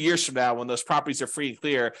to 2 years from now when those properties are free and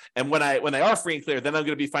clear. And when they are free and clear, then I'm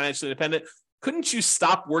going to be financially independent. Couldn't you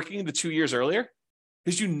stop working the 2 years earlier?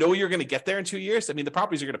 Because you're going to get there in 2 years. I mean, the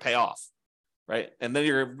properties are going to pay off, right? And then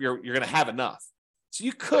you're going to have enough. So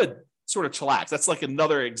you could sort of chillax. That's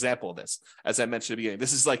another example of this, as I mentioned at the beginning.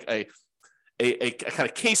 This is a kind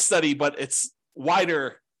of case study, but it's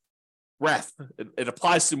wider breadth. It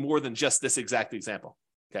applies to more than just this exact example.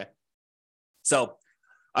 Okay. So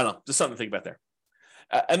I don't know, just something to think about there.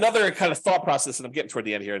 Another kind of thought process, and I'm getting toward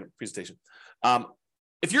the end here in the presentation.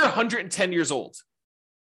 If you're 110 years old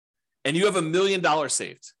and you have $1 million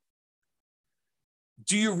saved,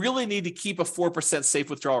 do you really need to keep a 4% safe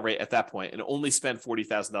withdrawal rate at that point and only spend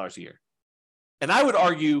 $40,000 a year? And I would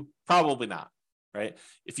argue probably not, right?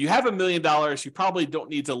 If you have $1 million, you probably don't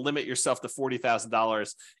need to limit yourself to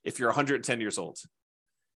 $40,000 if you're 110 years old.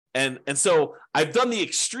 And so I've done the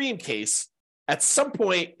extreme case. At some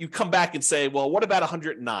point, you come back and say, well, what about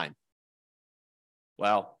 109?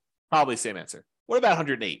 Well, probably same answer. What about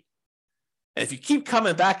 108? And if you keep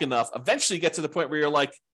coming back enough, eventually you get to the point where you're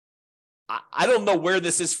like, I don't know where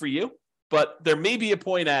this is for you, but there may be a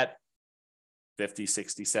point at 50,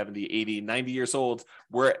 60, 70, 80, 90 years old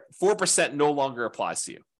where 4% no longer applies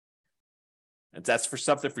to you. And that's for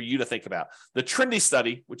something for you to think about. The Trinity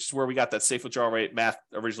study, which is where we got that safe withdrawal rate math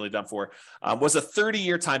originally done for, was a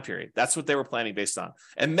 30-year time period. That's what they were planning based on.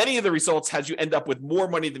 And many of the results had you end up with more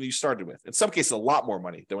money than you started with. In some cases, a lot more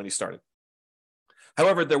money than when you started.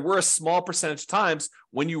 However, there were a small percentage of times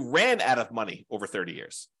when you ran out of money over 30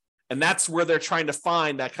 years. And that's where they're trying to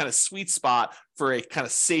find that kind of sweet spot for a kind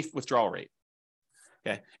of safe withdrawal rate.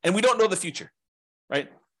 Okay. And we don't know the future, right?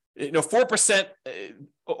 4%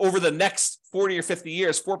 over the next 40 or 50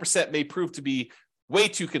 years, 4% may prove to be way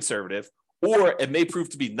too conservative, or it may prove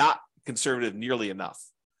to be not conservative nearly enough.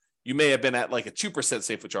 You may have been at like a 2%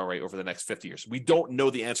 safe withdrawal rate over the next 50 years. We don't know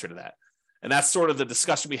the answer to that. And that's sort of the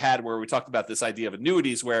discussion we had where we talked about this idea of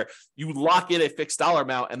annuities, where you lock in a fixed dollar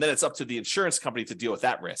amount and then it's up to the insurance company to deal with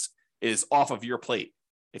that risk, is off of your plate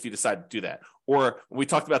if you decide to do that. Or we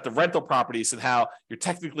talked about the rental properties and how you're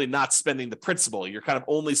technically not spending the principal. You're kind of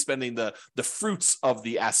only spending the fruits of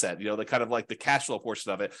the asset, the kind of like the cash flow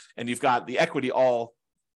portion of it. And you've got the equity all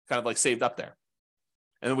kind of like saved up there.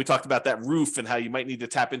 And then we talked about that roof and how you might need to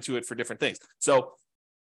tap into it for different things. So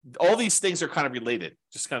all these things are kind of related,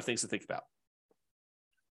 just kind of things to think about.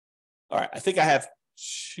 All right, I think I have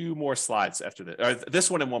 2 more slides after this, or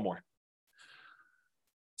this one and one more.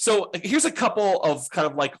 So here's a couple of kind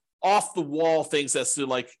of like off the wall things as to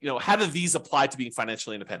like, how do these apply to being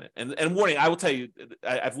financially independent? And warning, I will tell you,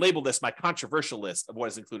 I've labeled this my controversial list of what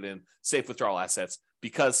is included in safe withdrawal assets,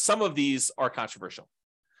 because some of these are controversial.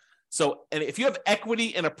 So, and if you have equity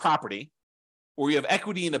in a property, or you have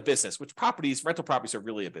equity in a business, which rental properties are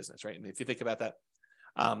really a business, right? And if you think about that,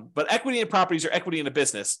 but equity in properties or equity in a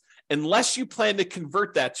business, unless you plan to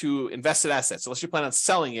convert that to invested assets, unless you plan on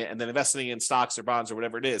selling it and then investing in stocks or bonds or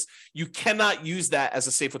whatever it is, you cannot use that as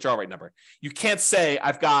a safe withdrawal rate number. You can't say,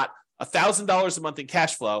 I've got $1,000 a month in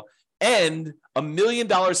cash flow and $1 million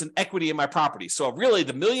in equity in my property. So really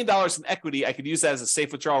the $1 million in equity, I could use that as a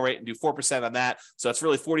safe withdrawal rate and do 4% on that. So that's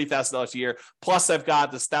really $40,000 a year. Plus I've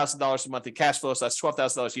got this $1,000 a month in cash flow. So that's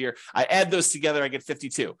 $12,000 a year. I add those together, I get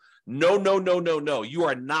 52. No. You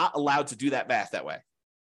are not allowed to do that math that way.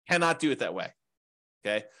 Cannot do it that way.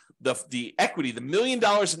 Okay. The equity, the $1 million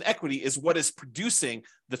in equity is what is producing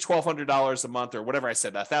the $1,200 a month or whatever I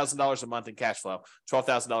said, $1,000 a month in cash flow,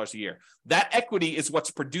 $12,000 a year. That equity is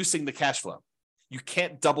what's producing the cash flow. You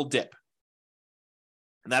can't double dip.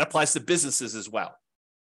 And that applies to businesses as well.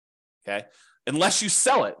 Okay. Unless you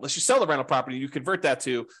sell it, unless you sell the rental property, you convert that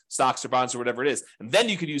to stocks or bonds or whatever it is. And then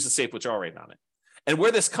you could use the safe withdrawal rate on it. And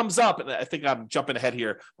where this comes up, and I think I'm jumping ahead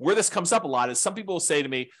here, where this comes up a lot is some people will say to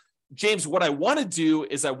me, James, what I want to do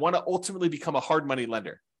is I want to ultimately become a hard money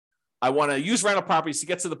lender. I want to use rental properties to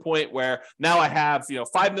get to the point where now I have,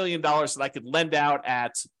 $5 million that I could lend out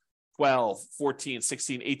at 12, 14,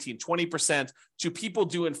 16, 18, 20% to people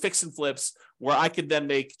doing fix and flips where I could then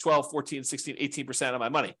make 12, 14, 16, 18% of my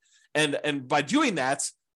money. And by doing that,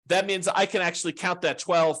 that means I can actually count that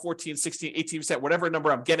 12, 14, 16, 18%, whatever number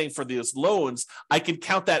I'm getting for those loans, I can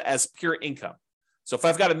count that as pure income. So if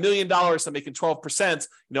I've got $1 million, I'm making 12%,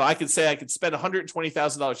 I could say I could spend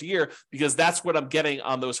 $120,000 a year because that's what I'm getting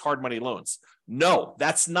on those hard money loans. No,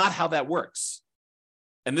 that's not how that works.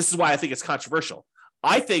 And this is why I think it's controversial.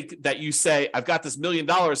 I think that you say, I've got this $1 million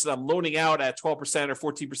that I'm loaning out at 12% or 14%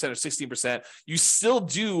 or 16%. You still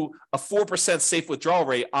do a 4% safe withdrawal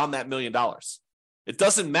rate on that $1 million. It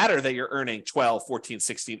doesn't matter that you're earning 12, 14,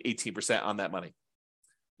 16, 18% on that money.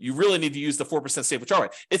 You really need to use the 4% safe withdrawal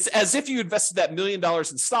rate. It's as if you invested that $1 million in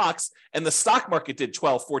stocks and the stock market did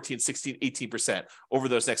 12, 14, 16, 18% over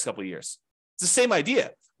those next couple of years. It's the same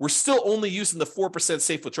idea. We're still only using the 4%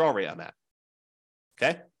 safe withdrawal rate on that.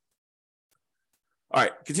 Okay? All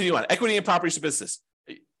right, continue on. Equity in properties or business.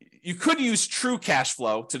 You could use true cash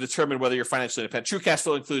flow to determine whether you're financially independent. True cash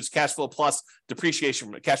flow includes cash flow plus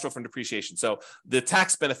depreciation, cash flow from depreciation. So the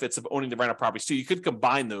tax benefits of owning the rental properties too, you could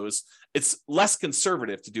combine those. It's less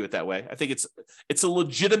conservative to do it that way. I think it's a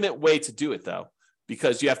legitimate way to do it though,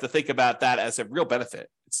 because you have to think about that as a real benefit.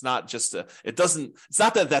 It's not just it's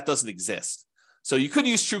not that doesn't exist. So you could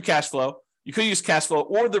use true cash flow. You could use cash flow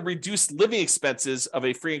or the reduced living expenses of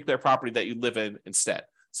a free and clear property that you live in instead.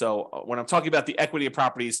 So when I'm talking about the equity of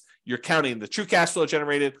properties, you're counting the true cash flow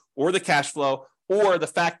generated or the cash flow or the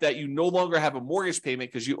fact that you no longer have a mortgage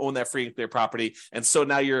payment because you own that free and clear property. And so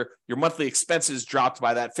now your monthly expenses dropped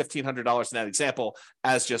by that $1,500 in that example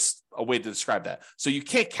as just a way to describe that. So you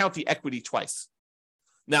can't count the equity twice.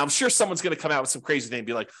 Now, I'm sure someone's going to come out with some crazy thing and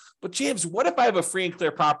be like, but James, what if I have a free and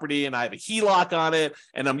clear property and I have a HELOC on it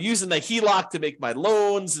and I'm using the HELOC to make my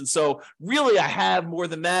loans? And so really I have more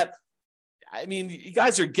than that. I mean, you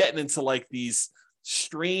guys are getting into like these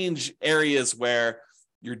strange areas where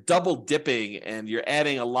you're double dipping and you're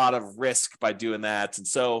adding a lot of risk by doing that. And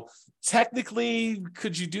so technically,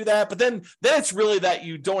 could you do that? But then it's really that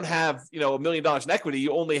you don't have, $1 million in equity.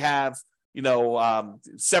 You only have,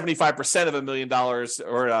 75% of $1 million or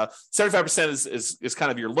 75% is kind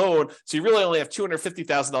of your loan. So you really only have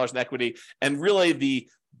 $250,000 in equity. And really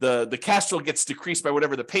the cash flow gets decreased by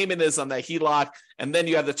whatever the payment is on that HELOC. And then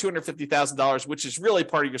you have the $250,000, which is really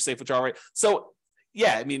part of your safe withdrawal rate. So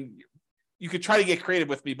yeah, I mean, you could try to get creative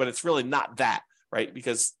with me, but it's really not that, right?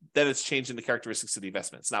 Because then it's changing the characteristics of the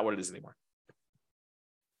investment. It's not what it is anymore.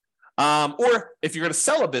 Or if you're going to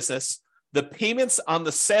sell a business, the payments on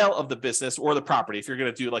the sale of the business or the property, if you're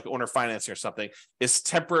going to do like owner financing or something, is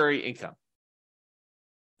temporary income.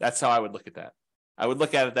 That's how I would look at that. I would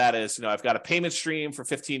look at that as, I've got a payment stream for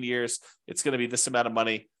 15 years. It's going to be this amount of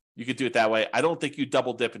money. You could do it that way. I don't think you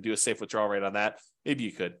double dip and do a safe withdrawal rate on that. Maybe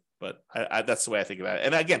you could, but that's the way I think about it.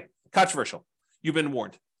 And again, controversial. You've been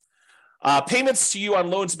warned. Payments to you on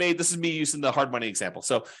loans made. This is me using the hard money example.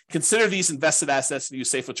 So consider these invested assets and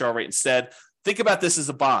use safe withdrawal rate instead. Think about this as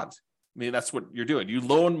a bond. I mean, that's what you're doing. You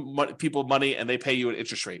loan people money and they pay you an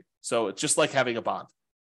interest rate. So it's just like having a bond.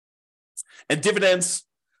 And dividends,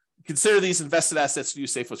 consider these invested assets and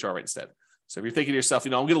use safe withdrawal rate instead. So if you're thinking to yourself,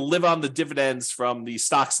 I'm going to live on the dividends from the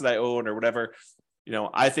stocks that I own or whatever,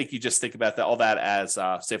 I think you just think about all that as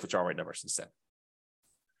safe withdrawal rate numbers instead.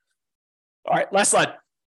 All right, last slide.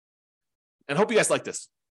 And hope you guys like this.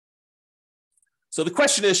 So the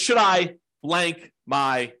question is, should I blank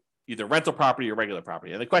my either rental property or regular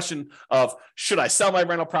property? And the question of, should I sell my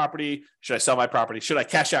rental property? Should I sell my property? Should I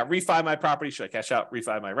cash out, refi my property? Should I cash out,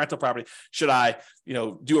 refi my rental property? Should I,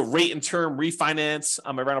 do a rate and term refinance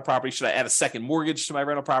on my rental property? Should I add a second mortgage to my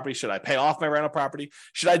rental property? Should I pay off my rental property?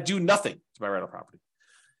 Should I do nothing to my rental property?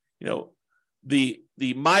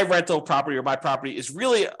 The my rental property or my property is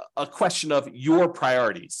really a question of your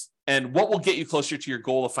priorities and what will get you closer to your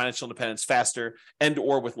goal of financial independence faster and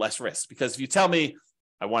or with less risk. Because if you tell me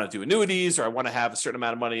I want to do annuities or I want to have a certain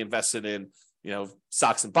amount of money invested in,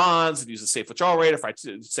 stocks and bonds and use a safe withdrawal rate, if I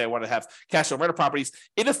say I want to have cash on rental properties,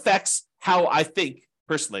 it affects how I think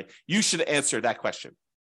personally you should answer that question.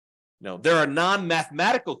 There are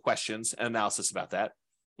non-mathematical questions and analysis about that,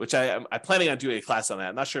 which I'm planning on doing a class on that.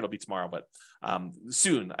 I'm not sure it'll be tomorrow, but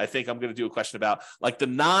soon. I think I'm going to do a question about like the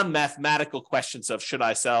non-mathematical questions of should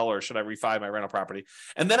I sell or should I refi my rental property?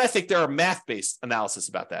 And then I think there are math-based analysis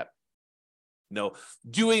about that.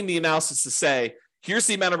 Doing the analysis to say, here's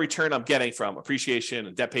the amount of return I'm getting from appreciation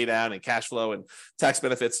and debt pay down and cash flow and tax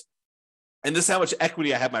benefits. And this is how much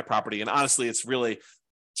equity I have in my property. And honestly, it's really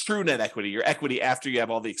true net equity, your equity after you have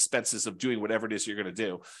all the expenses of doing whatever it is you're going to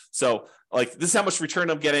do. So like this is how much return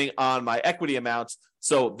I'm getting on my equity amount.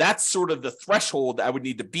 So that's sort of the threshold I would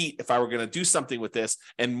need to beat if I were going to do something with this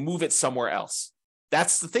and move it somewhere else.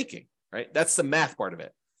 That's the thinking, right? That's the math part of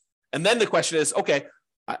it. And then the question is, okay,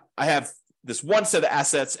 I have this one set of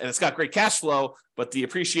assets and it's got great cash flow, but the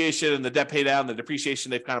appreciation and the debt pay down, the depreciation,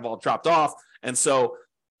 they've kind of all dropped off. And so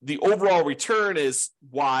the overall return is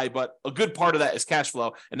Y, but a good part of that is cash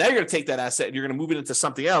flow. And now you're going to take that asset and you're going to move it into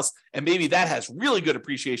something else. And maybe that has really good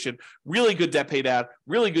appreciation, really good debt pay down,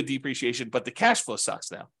 really good depreciation, but the cash flow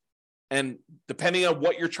sucks now. And depending on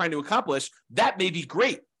what you're trying to accomplish, that may be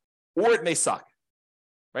great or it may suck,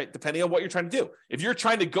 right? Depending on what you're trying to do. If you're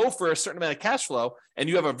trying to go for a certain amount of cash flow and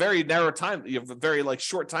you have a very narrow time, you have a very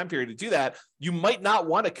short time period to do that, you might not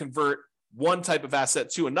want to convert one type of asset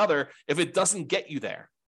to another if it doesn't get you there.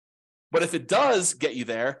 But if it does get you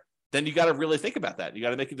there, then you got to really think about that. You got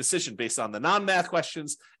to make a decision based on the non-math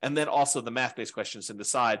questions and then also the math-based questions and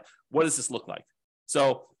decide, what does this look like?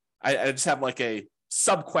 So I just have like a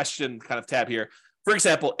sub-question kind of tab here. For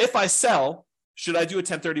example, if I sell, should I do a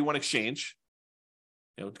 1031 exchange?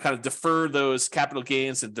 Kind of defer those capital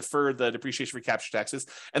gains and defer the depreciation recapture taxes.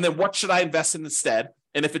 And then what should I invest in instead?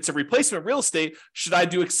 And if it's a replacement real estate, should I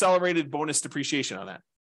do accelerated bonus depreciation on that?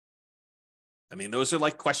 I mean, those are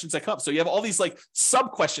like questions that come up. So you have all these like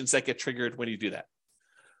sub questions that get triggered when you do that.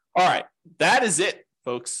 All right. That is it,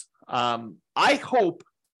 folks. I hope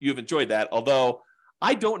you've enjoyed that, although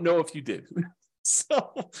I don't know if you did.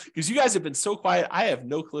 So, because you guys have been so quiet, I have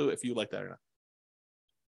no clue if you like that or not.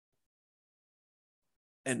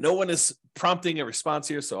 And no one is prompting a response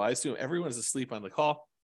here. So I assume everyone is asleep on the call,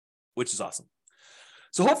 which is awesome.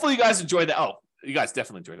 So hopefully you guys enjoyed that. Oh, you guys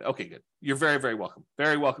definitely enjoyed it. Okay, good. You're very, very welcome.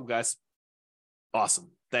 Very welcome, guys.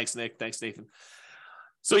 Awesome. Thanks, Nick. Thanks, Nathan.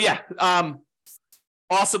 So yeah,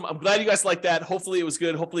 awesome. I'm glad you guys liked that. Hopefully it was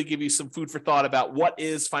good. Hopefully give you some food for thought about what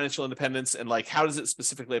is financial independence and like how does it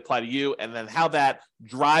specifically apply to you, and then how that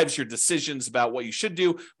drives your decisions about what you should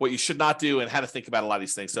do, what you should not do, and how to think about a lot of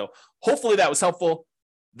these things. So hopefully that was helpful.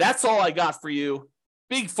 That's all I got for you.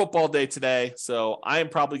 Big football day today. So I am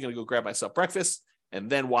probably going to go grab myself breakfast and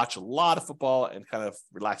then watch a lot of football and kind of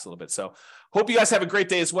relax a little bit. So hope you guys have a great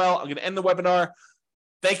day as well. I'm going to end the webinar.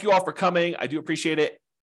 Thank you all for coming. I do appreciate it.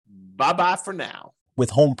 Bye-bye for now.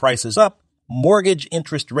 With home prices up, mortgage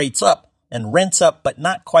interest rates up, and rents up, but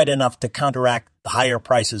not quite enough to counteract the higher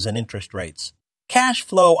prices and interest rates. Cash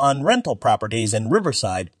flow on rental properties in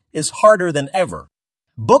Riverside is harder than ever.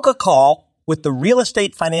 Book a call with the Real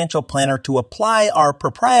Estate Financial Planner to apply our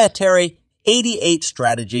proprietary 88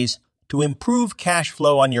 strategies to improve cash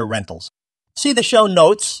flow on your rentals. See the show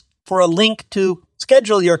notes for a link to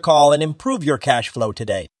schedule your call and improve your cash flow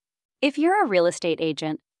today. If you're a real estate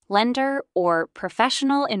agent, lender, or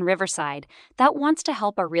professional in Riverside that wants to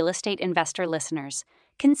help our real estate investor listeners,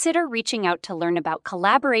 consider reaching out to learn about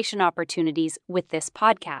collaboration opportunities with this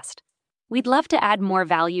podcast. We'd love to add more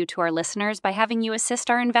value to our listeners by having you assist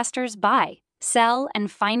our investors buy, sell,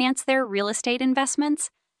 and finance their real estate investments.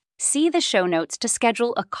 See the show notes to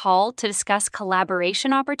schedule a call to discuss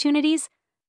collaboration opportunities